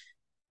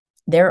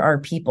 There are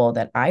people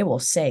that I will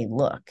say,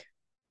 look,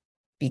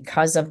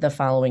 because of the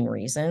following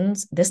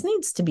reasons, this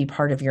needs to be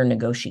part of your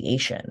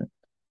negotiation.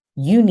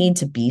 You need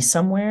to be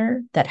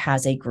somewhere that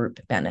has a group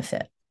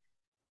benefit.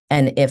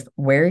 And if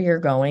where you're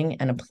going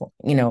and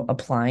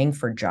applying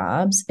for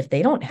jobs, if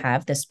they don't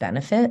have this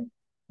benefit,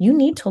 you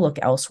need to look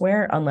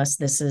elsewhere unless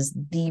this is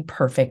the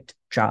perfect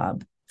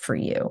job for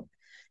you.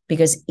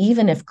 Because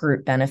even if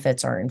group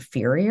benefits are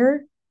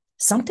inferior,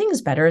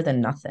 something's better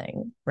than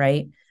nothing,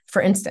 right?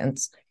 For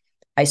instance,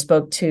 I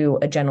spoke to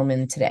a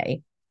gentleman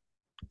today.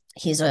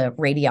 He's a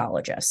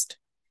radiologist.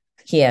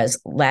 He has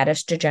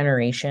lattice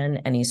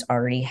degeneration, and he's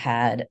already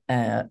had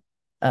a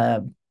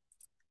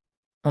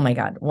oh my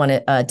God,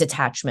 a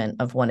detachment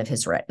of one of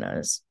his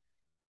retinas.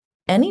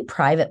 Any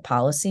private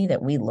policy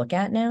that we look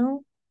at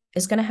now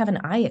is going to have an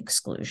eye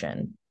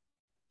exclusion.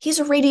 He's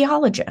a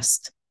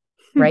radiologist,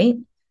 right?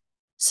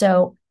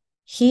 So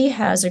he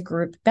has a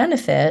group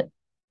benefit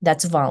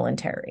that's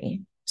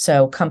voluntary.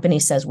 So company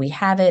says, we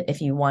have it.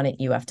 If you want it,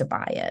 you have to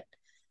buy it.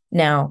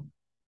 Now,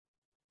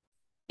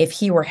 if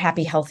he were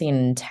happy, healthy, and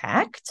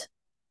intact,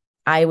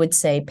 I would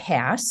say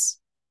pass,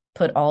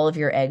 put all of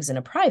your eggs in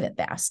a private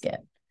basket.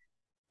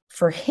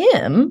 For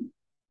him,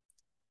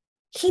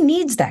 he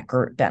needs that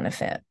group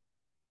benefit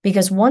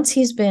because once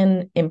he's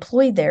been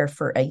employed there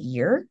for a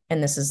year,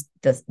 and this is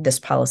this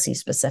policy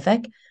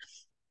specific,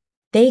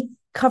 they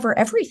cover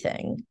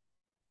everything.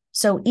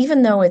 So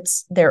even though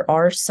there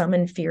are some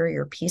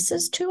inferior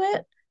pieces to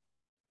it,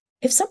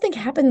 if something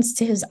happens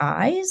to his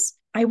eyes,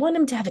 I want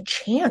him to have a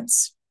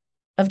chance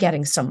of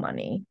getting some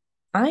money.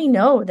 I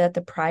know that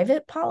the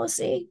private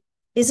policy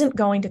isn't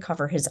going to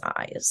cover his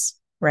eyes,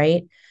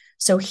 right?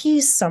 So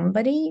he's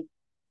somebody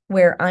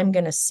where I'm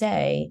going to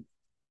say,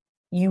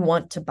 you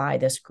want to buy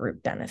this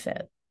group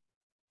benefit.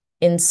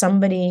 In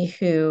somebody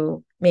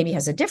who maybe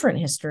has a different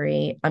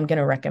history, I'm going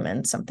to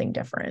recommend something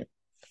different.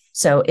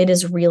 So it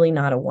is really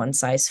not a one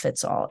size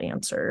fits all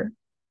answer.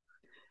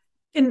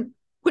 And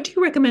what do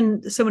you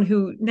recommend someone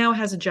who now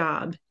has a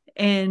job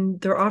and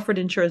they're offered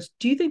insurance?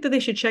 Do you think that they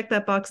should check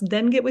that box,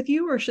 then get with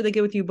you, or should they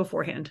get with you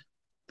beforehand?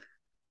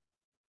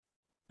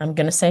 I'm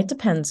going to say it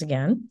depends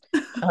again.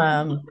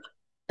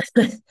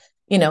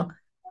 you know,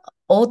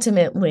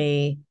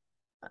 ultimately,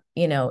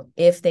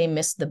 if they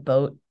missed the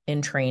boat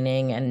in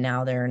training and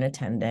now they're an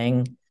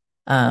attending,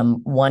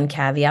 one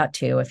caveat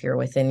too, if you're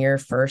within your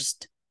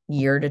first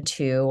year to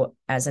two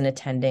as an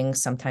attending,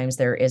 sometimes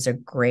there is a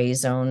gray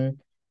zone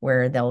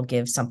where they'll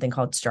give something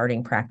called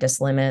starting practice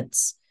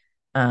limits,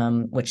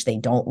 which they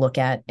don't look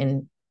at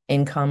in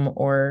income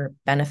or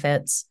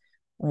benefits.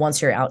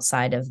 Once you're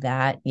outside of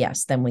that,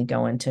 yes, then we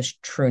go into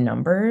true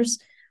numbers.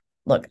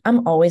 Look,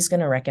 I'm always going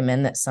to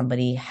recommend that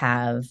somebody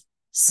have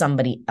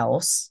somebody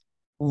else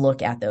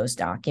look at those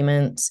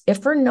documents,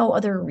 if for no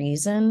other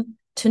reason,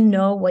 to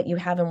know what you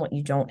have and what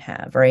you don't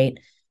have, right?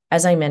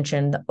 As I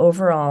mentioned,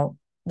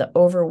 the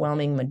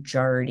overwhelming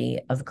majority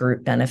of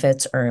group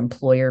benefits are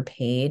employer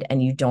paid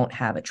and you don't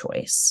have a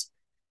choice.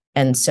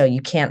 And so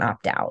you can't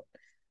opt out.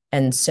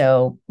 And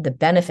so the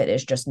benefit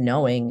is just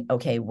knowing,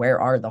 okay, where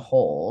are the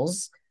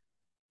holes?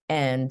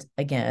 And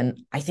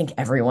again, I think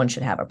everyone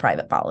should have a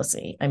private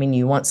policy. I mean,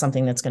 you want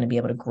something that's going to be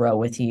able to grow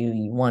with you.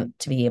 You want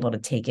to be able to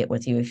take it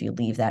with you if you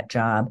leave that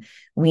job.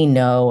 We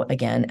know,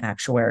 again,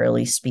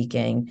 actuarially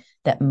speaking,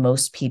 that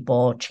most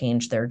people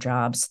change their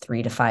jobs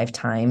 3 to 5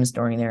 times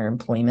during their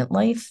employment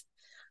life.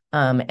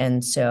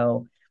 And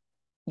so,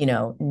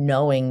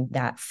 knowing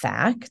that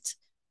fact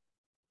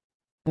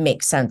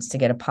makes sense to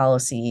get a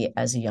policy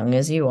as young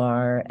as you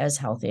are, as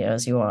healthy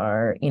as you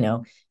are.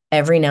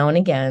 Every now and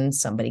again,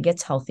 somebody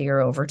gets healthier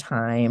over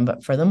time,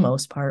 but for the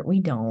most part, we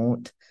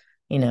don't,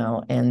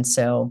 and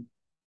so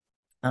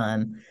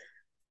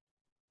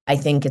I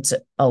think it's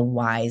a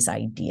wise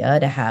idea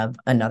to have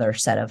another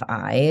set of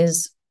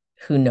eyes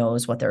who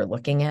knows what they're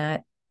looking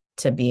at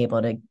to be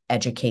able to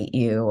educate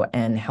you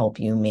and help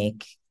you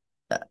make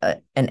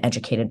an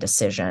educated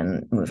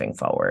decision moving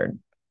forward.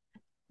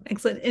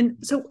 Excellent. And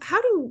so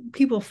how do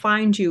people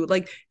find you?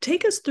 Like,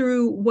 take us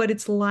through what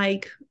it's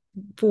like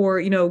for,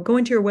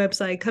 going to your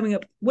website, coming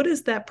up. What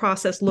does that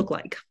process look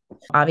like?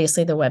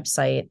 Obviously, the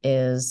website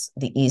is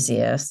the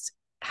easiest.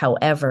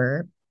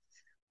 However,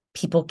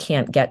 people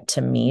can't get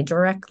to me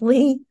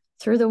directly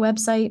through the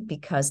website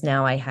because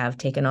now I have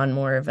taken on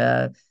more of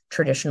a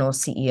traditional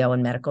CEO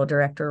and medical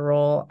director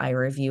role. I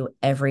review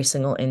every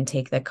single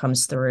intake that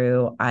comes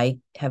through. I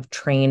have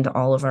trained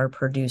all of our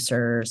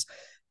producers.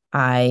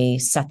 I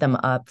set them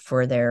up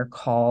for their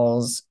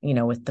calls,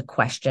 with the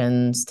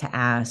questions to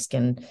ask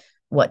and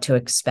what to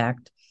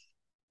expect.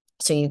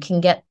 So you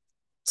can get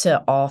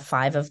to all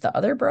 5 of the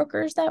other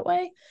brokers that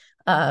way.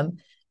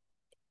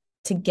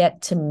 To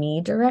get to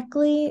me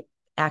directly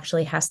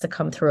actually has to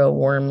come through a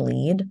warm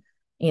lead,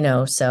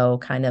 so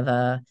kind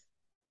of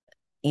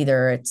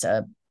either it's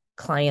a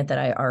client that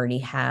I already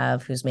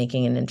have who's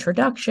making an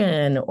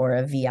introduction, or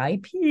a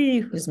VIP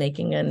who's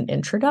making an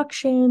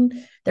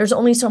introduction. There's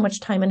only so much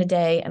time in a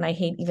day. And I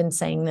hate even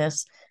saying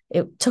this.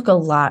 It took a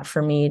lot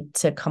for me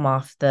to come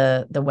off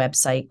the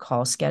website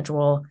call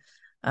schedule.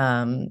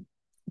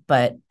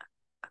 But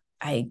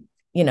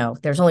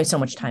there's only so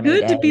much time in a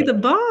Good to day. be the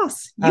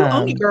boss. You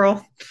own me, Um,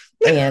 girl.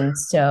 and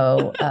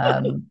so,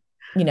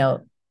 you know,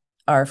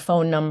 our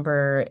phone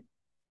number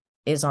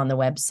is on the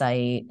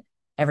website.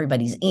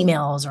 Everybody's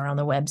emails are on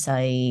the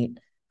website.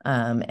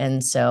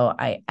 And so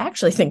I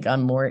actually think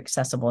I'm more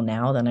accessible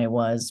now than I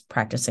was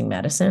practicing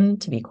medicine,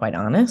 to be quite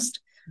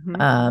honest.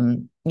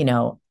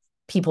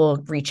 People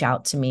reach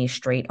out to me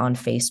straight on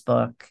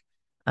Facebook,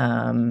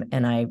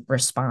 and I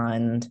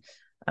respond.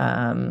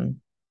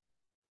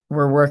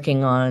 We're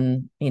working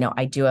on,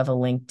 I do have a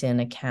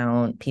LinkedIn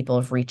account. People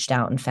have reached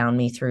out and found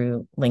me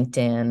through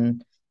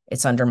LinkedIn.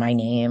 It's under my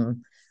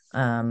name.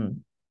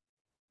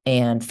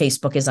 And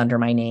Facebook is under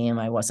my name.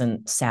 I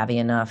wasn't savvy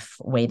enough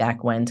way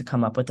back when to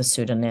come up with a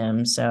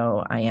pseudonym.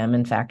 So I am,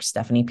 in fact,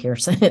 Stephanie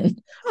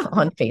Pearson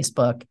on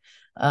Facebook.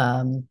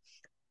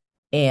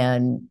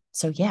 And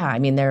so, yeah, I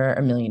mean, there are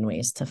a million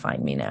ways to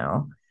find me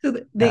now.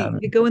 So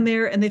they go in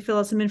there and they fill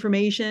out some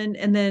information,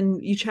 and then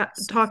you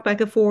talk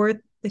back and forth.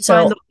 They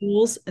find the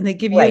holes and they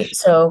give you right.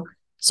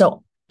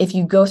 So if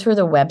you go through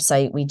the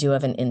website, we do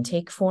have an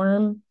intake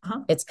form.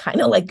 It's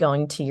kind of like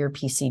going to your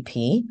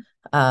PCP.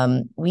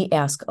 We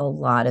ask a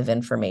lot of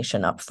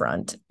information up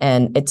front,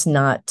 and it's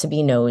not to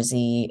be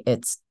nosy.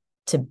 It's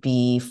to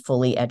be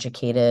fully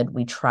educated.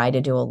 We try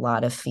to do a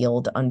lot of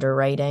field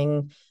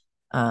underwriting.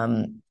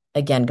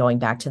 Again, going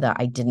back to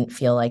I didn't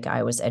feel like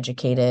I was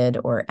educated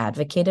or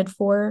advocated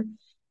for.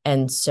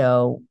 And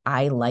so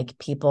I like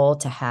people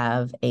to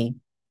have a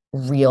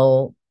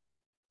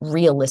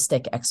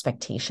realistic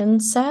expectation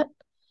set.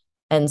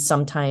 And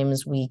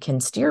sometimes we can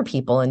steer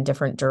people in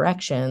different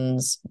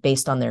directions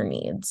based on their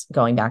needs,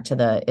 going back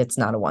to it's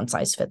not a one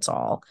size fits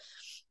all.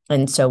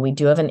 And so we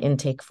do have an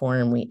intake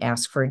form. We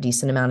ask for a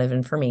decent amount of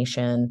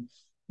information.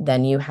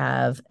 Then you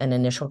have an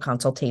initial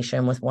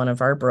consultation with one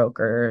of our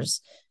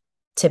brokers.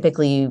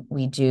 Typically,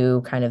 we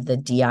do kind of the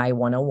DI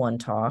 101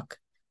 talk.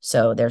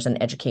 So there's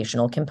an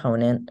educational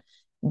component.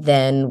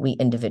 Then we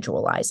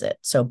individualize it.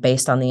 So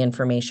based on the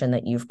information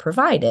that you've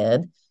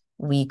provided,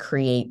 we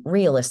create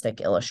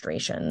realistic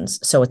illustrations.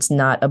 So it's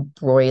not a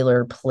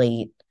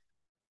boilerplate,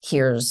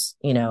 here's,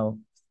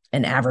 an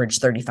average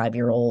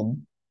 35-year-old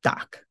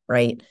doc,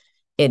 right?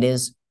 It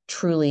is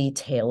truly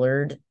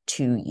tailored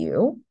to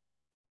you.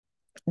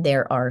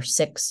 There are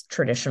 6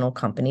 traditional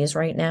companies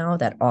right now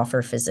that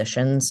offer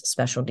physicians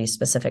specialty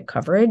specific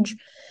coverage.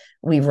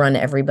 We run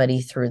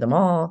everybody through them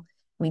all.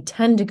 We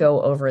tend to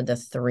go over the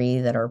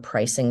 3 that are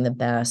pricing the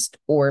best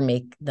or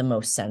make the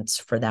most sense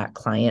for that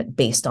client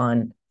based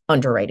on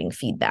underwriting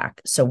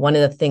feedback. So one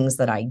of the things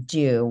that I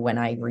do when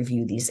I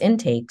review these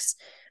intakes,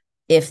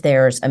 if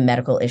there's a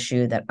medical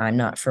issue that I'm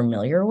not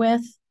familiar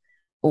with,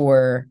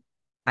 or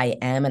I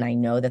am and I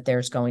know that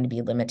there's going to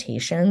be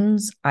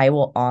limitations, I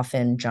will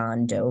often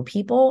John Doe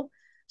people.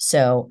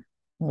 So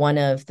one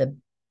of the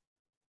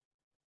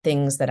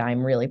things that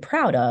I'm really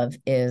proud of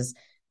is,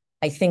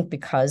 I think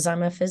because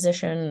I'm a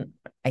physician,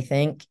 I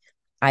think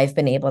I've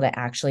been able to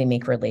actually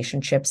make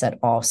relationships at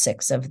all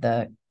 6 of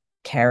the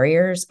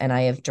carriers, and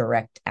I have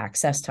direct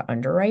access to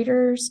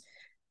underwriters.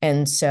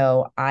 And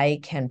so I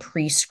can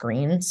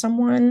pre-screen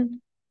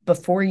someone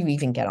before you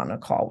even get on a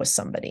call with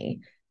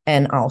somebody.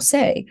 And I'll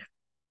say,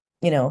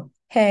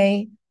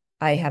 hey,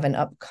 I have an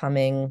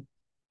upcoming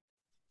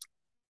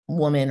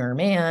woman or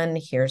man.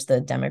 Here's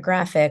the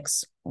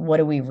demographics. What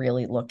are we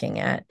really looking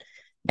at?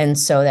 And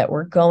so that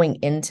we're going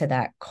into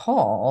that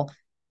call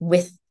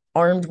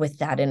armed with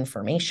that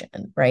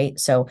information, right?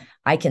 So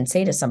I can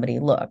say to somebody,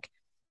 look,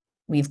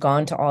 we've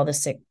gone to all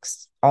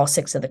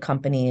 6 of the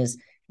companies.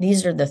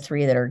 These are the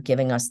 3 that are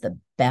giving us the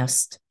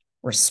best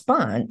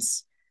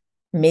response.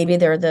 Maybe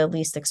they're the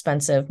least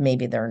expensive,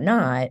 maybe they're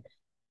not,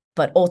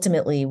 but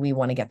ultimately we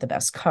want to get the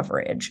best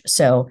coverage.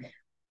 So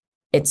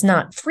it's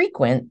not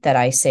frequent that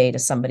I say to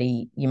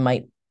somebody, you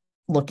might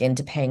look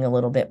into paying a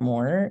little bit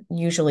more.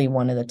 Usually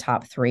one of the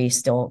top 3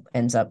 still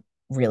ends up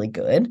really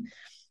good.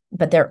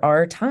 But there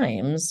are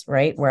times,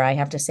 right, where I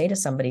have to say to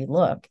somebody,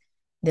 look,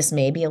 this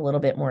may be a little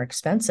bit more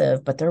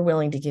expensive, but they're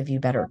willing to give you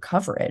better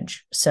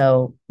coverage.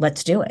 So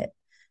let's do it.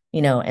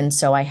 And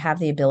so I have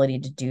the ability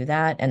to do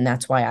that. And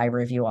that's why I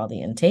review all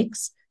the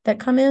intakes that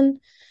come in.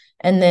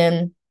 And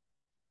then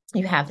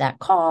you have that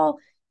call,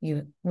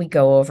 we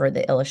go over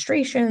the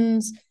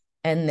illustrations,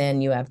 and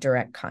then you have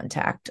direct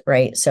contact,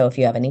 right? So if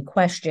you have any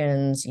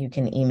questions, you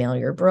can email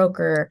your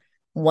broker.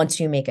 Once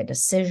you make a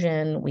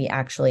decision, we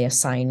actually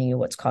assign you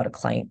what's called a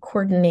client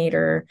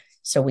coordinator.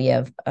 So we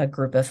have a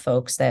group of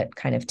folks that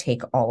kind of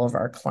take all of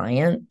our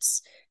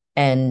clients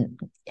and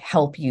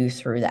help you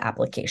through the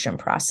application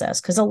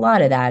process. Because a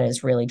lot of that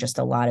is really just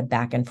a lot of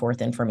back and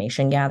forth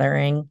information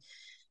gathering.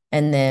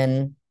 And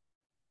then,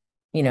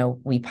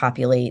 we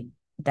populate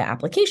the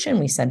application,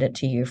 we send it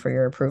to you for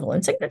your approval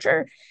and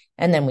signature,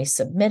 and then we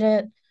submit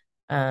it.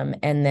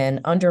 And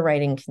then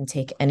underwriting can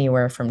take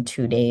anywhere from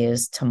 2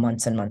 days to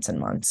months and months and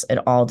months. It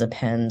all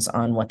depends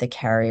on what the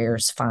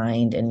carriers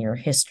find in your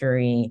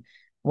history.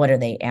 What are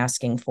they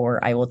asking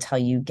for? I will tell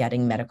you,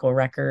 getting medical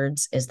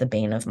records is the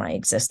bane of my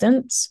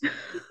existence.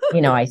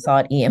 I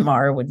thought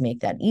EMR would make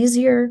that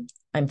easier.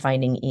 I'm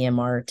finding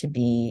EMR to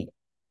be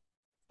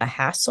a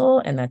hassle,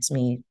 and that's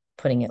me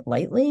putting it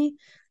lightly.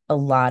 A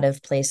lot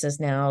of places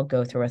now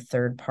go through a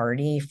third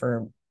party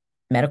for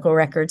medical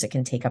records. It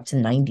can take up to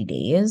 90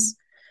 days.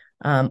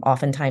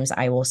 Oftentimes,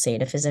 I will say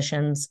to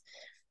physicians,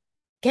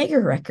 get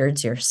your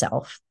records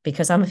yourself,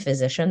 because I'm a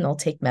physician. They'll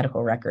take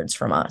medical records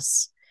from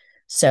us.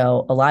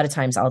 So a lot of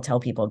times I'll tell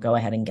people, go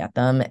ahead and get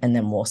them, and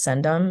then we'll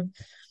send them.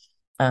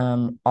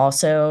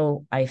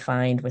 Also, I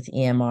find with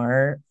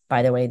EMR,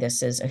 by the way,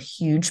 this is a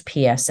huge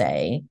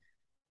PSA.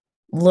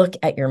 Look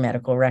at your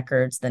medical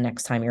records the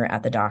next time you're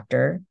at the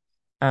doctor.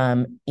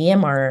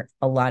 EMR,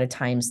 a lot of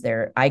times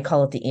I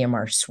call it the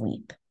EMR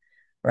sweep,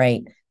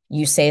 right?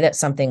 You say that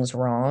something's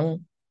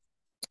wrong,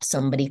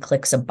 somebody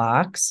clicks a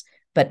box,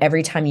 but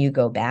every time you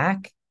go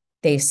back,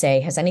 they say,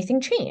 has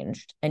anything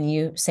changed? And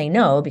you say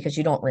no, because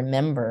you don't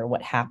remember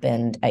what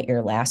happened at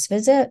your last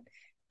visit.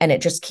 And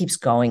it just keeps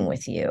going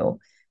with you.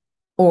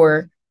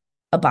 Or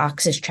a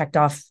box is checked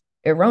off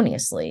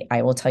erroneously.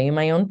 I will tell you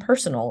my own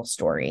personal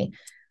story.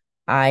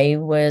 I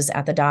was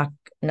at the doc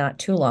not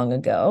too long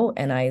ago,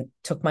 and I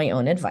took my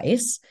own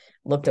advice,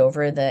 looked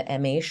over the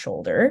MA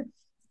shoulder,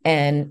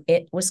 and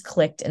it was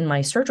clicked in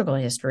my surgical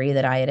history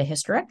that I had a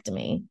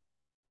hysterectomy.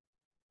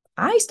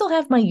 I still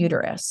have my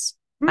uterus.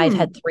 I've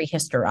had 3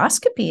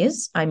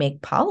 hysteroscopies. I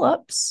make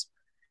polyps,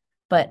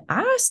 but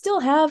I still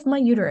have my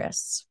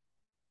uterus.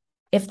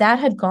 If that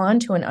had gone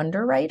to an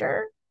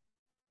underwriter,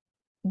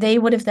 they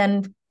would have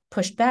then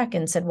pushed back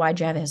and said,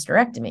 why'd you have a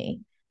hysterectomy?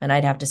 And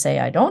I'd have to say,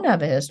 I don't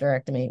have a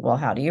hysterectomy. Well,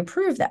 how do you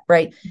prove that?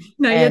 Right.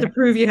 Now you have to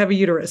prove you have a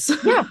uterus.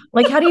 Yeah.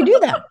 Like, how do you do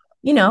that?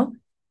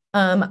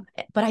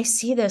 But I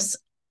see this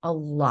a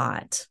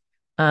lot.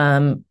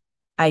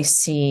 I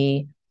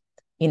see,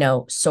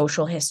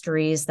 social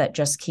histories that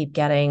just keep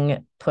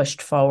getting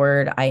pushed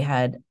forward. I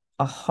had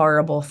a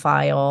horrible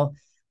file.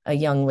 A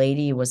young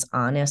lady was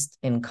honest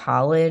in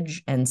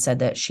college and said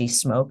that she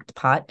smoked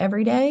pot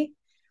every day.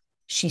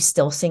 She's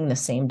still seeing the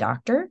same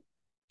doctor.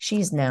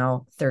 She's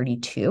now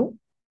 32.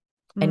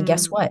 And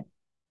guess what?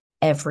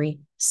 Every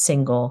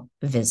single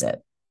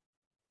visit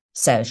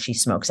says she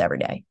smokes every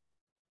day.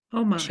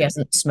 Oh my. She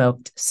hasn't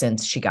smoked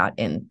since she got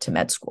into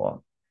med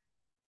school.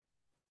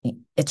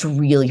 It's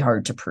really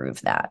hard to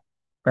prove that,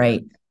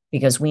 right?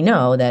 Because we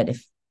know that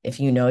if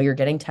you're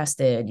getting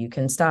tested, you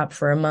can stop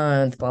for a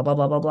month, blah, blah,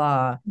 blah, blah,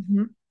 blah.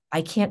 Mm-hmm.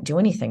 I can't do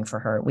anything for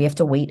her. We have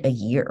to wait a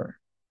year.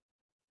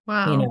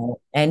 Wow.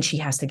 And she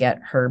has to get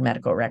her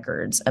medical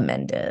records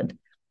amended.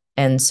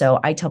 And so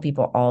I tell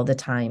people all the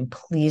time,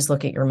 please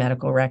look at your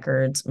medical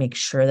records, make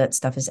sure that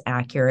stuff is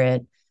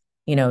accurate.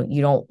 You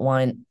don't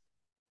want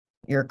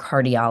your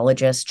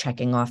cardiologist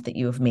checking off that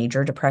you have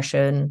major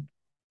depression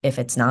if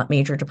it's not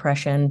major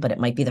depression, but it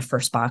might be the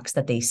first box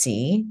that they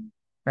see,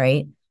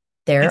 right?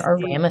 There are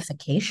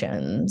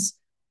ramifications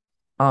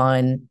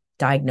on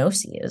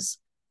diagnoses.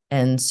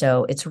 And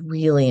so it's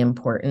really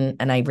important.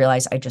 And I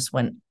realize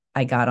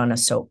I got on a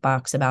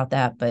soapbox about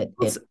that, but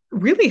it's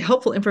really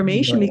helpful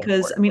information, really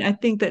because important. I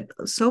think that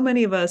so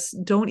many of us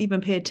don't even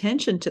pay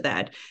attention to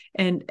that,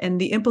 and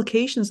the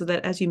implications of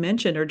that, as you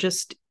mentioned, are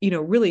just,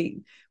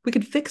 really, we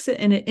could fix it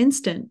in an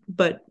instant,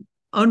 but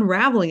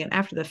unraveling it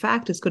after the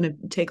fact is going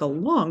to take a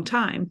long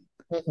time.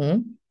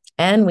 Mm-hmm.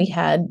 And we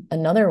had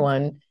another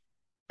one,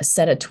 a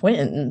set of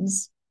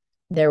twins.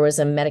 There was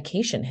a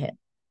medication hit.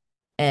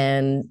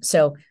 And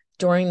so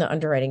during the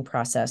underwriting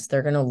process,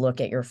 they're going to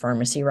look at your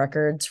pharmacy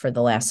records for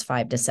the last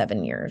 5 to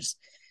 7 years.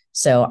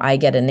 So I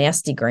get a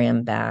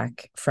nastygram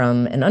back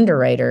from an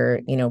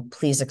underwriter,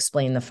 please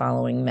explain the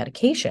following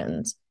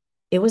medications.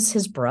 It was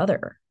his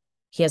brother.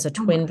 He has a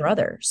twin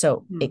brother.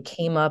 So it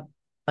came up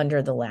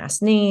under the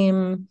last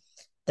name.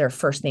 Their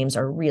first names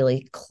are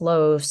really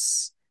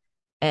close.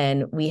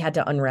 And we had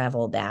to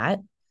unravel that.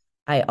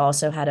 I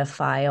also had a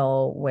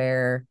file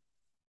where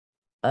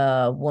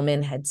a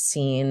woman had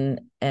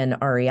seen an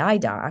REI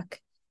doc,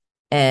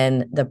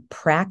 and the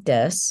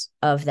practice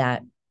of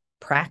that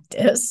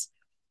practice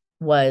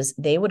was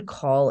they would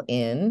call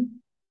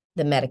in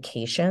the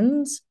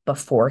medications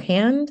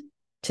beforehand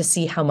to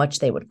see how much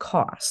they would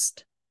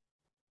cost,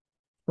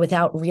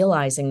 without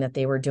realizing that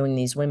they were doing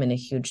these women a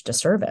huge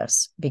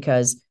disservice,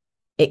 because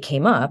it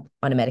came up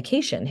on a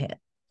medication hit.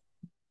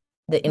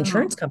 The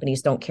insurance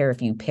companies don't care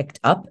if you picked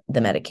up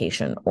the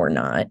medication or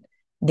not.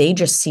 They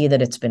just see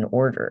that it's been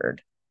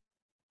ordered.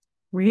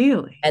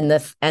 Really? And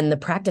the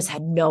practice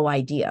had no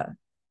idea.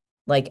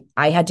 Like,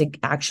 I had to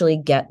actually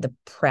get the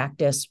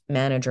practice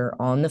manager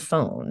on the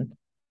phone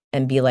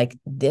and be like,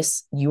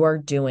 you are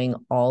doing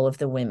all of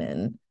the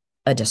women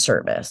a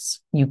disservice.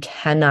 You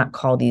cannot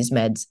call these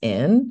meds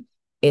in.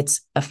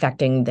 It's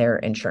affecting their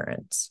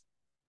insurance.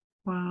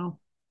 Wow.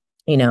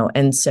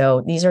 And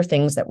so these are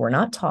things that we're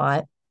not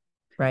taught,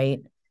 right?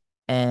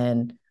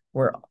 And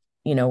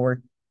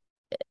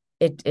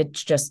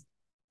it's just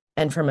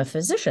And from a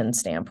physician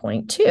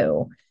standpoint,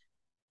 too,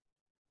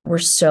 we're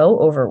so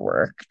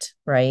overworked,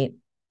 right?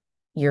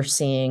 You're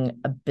seeing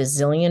a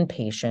bazillion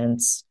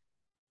patients.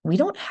 We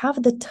don't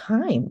have the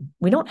time.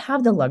 We don't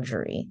have the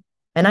luxury.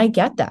 And I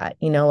get that,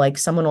 like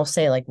someone will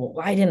say, like, well,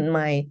 why didn't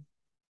my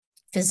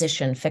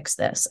physician fix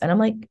this? And I'm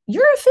like,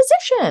 you're a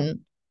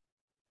physician.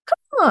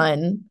 Come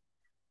on.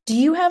 Do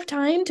you have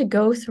time to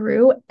go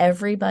through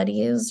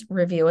everybody's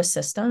review of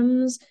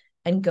systems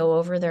and go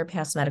over their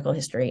past medical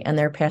history and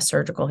their past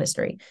surgical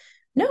history?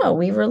 No,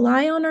 we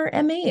rely on our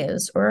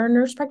MAs or our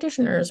nurse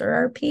practitioners or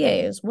our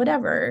PAs,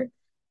 whatever,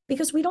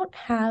 because we don't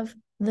have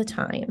the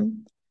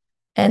time.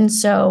 And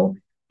so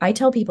I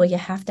tell people you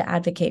have to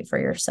advocate for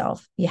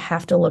yourself. You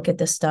have to look at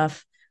this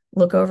stuff,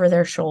 look over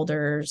their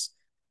shoulders,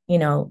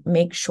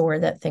 make sure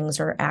that things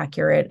are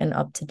accurate and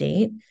up to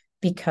date.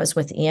 Because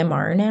with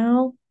EMR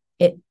now,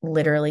 it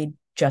literally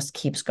just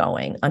keeps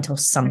going until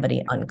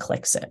somebody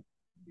unclicks it.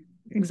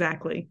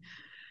 Exactly.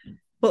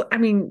 Well, I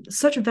mean,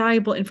 such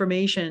valuable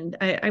information.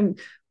 I'm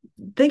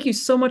thank you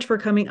so much for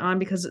coming on,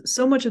 because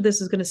so much of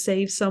this is going to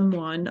save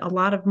someone a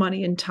lot of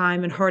money and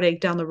time and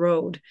heartache down the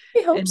road.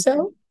 I hope And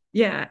so.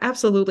 yeah,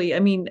 absolutely. I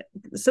mean,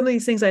 some of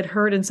these things I'd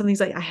heard and some of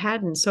these I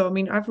hadn't. So, I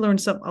mean, I've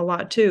learned a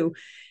lot too.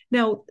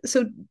 Now,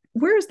 so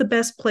where is the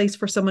best place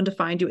for someone to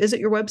find you? Is it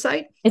your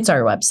website? It's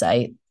our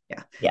website.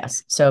 Yeah.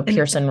 Yes. So And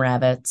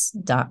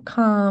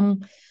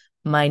pearsonravitz.com.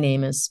 My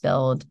name is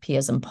spelled P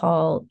as in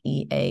Paul,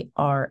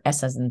 EAR,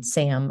 S as in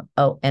Sam,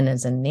 ON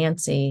as in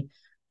Nancy,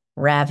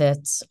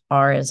 Ravitz,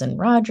 R as in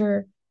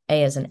Roger,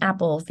 A as in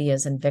Apple, V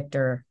as in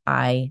Victor,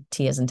 I,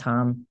 T as in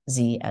Tom,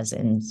 Z as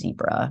in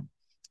zebra.com.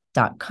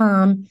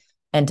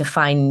 And to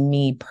find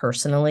me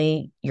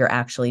personally, you're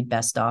actually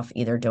best off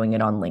either doing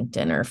it on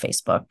LinkedIn or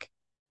Facebook.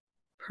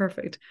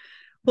 perfect.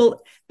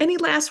 Well, any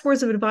last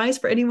words of advice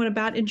for anyone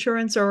about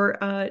insurance or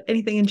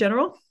anything in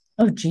general?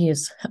 Oh,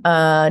 geez.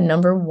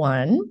 Number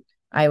one,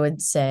 I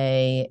would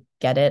say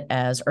get it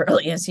as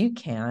early as you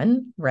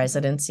can.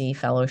 Residency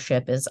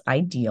fellowship is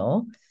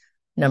ideal.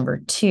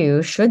 Number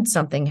two, should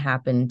something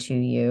happen to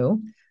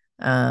you,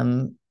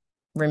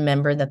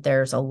 remember that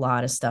there's a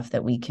lot of stuff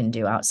that we can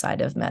do outside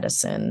of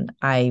medicine.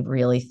 I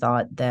really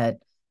thought that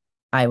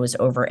I was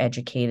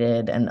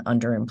overeducated and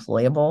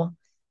underemployable.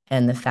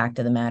 And the fact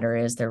of the matter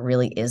is, there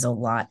really is a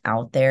lot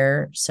out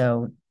there.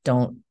 So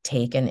don't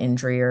take an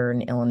injury or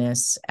an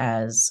illness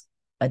as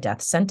a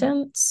death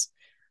sentence.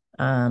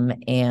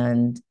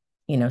 And,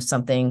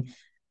 something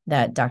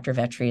that Dr.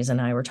 Vetries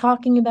and I were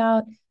talking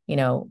about,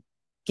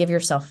 give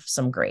yourself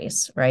some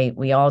grace, right?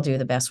 We all do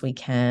the best we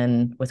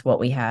can with what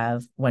we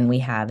have when we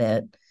have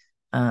it.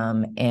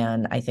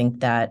 And I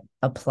think that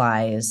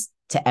applies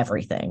to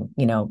everything,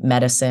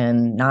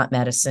 medicine, not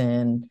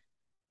medicine,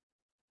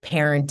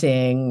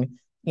 parenting,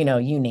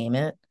 you name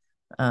it.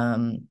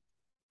 And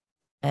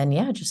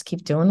yeah, just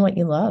keep doing what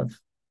you love.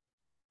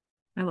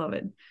 I love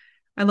it.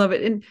 I love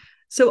it. And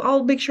so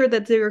I'll make sure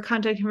that their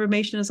contact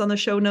information is on the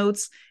show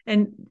notes.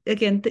 And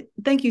again,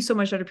 thank you so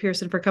much, Dr.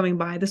 Pearson, for coming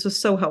by. This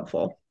was so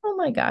helpful. Oh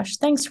my gosh,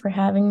 thanks for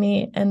having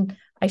me. And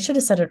I should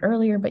have said it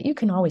earlier, but you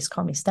can always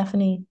call me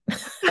Stephanie.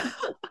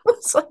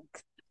 It's like,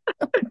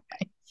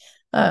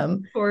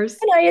 Of course.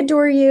 and I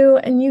adore you,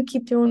 and you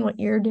keep doing what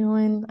you're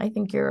doing. I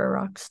think you're a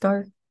rock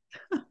star.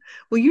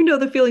 Well,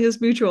 the feeling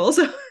is mutual.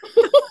 So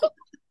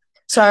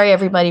Sorry,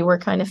 everybody. We're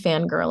kind of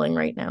fangirling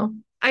right now.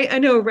 I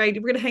know, right?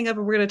 We're going to hang up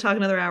and we're going to talk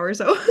another hour.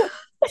 So,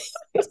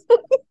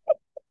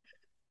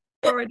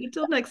 all right,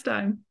 until next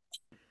time.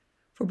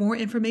 For more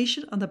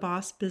information on the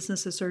Boss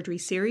Business of Surgery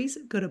series,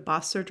 go to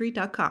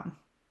bosssurgery.com.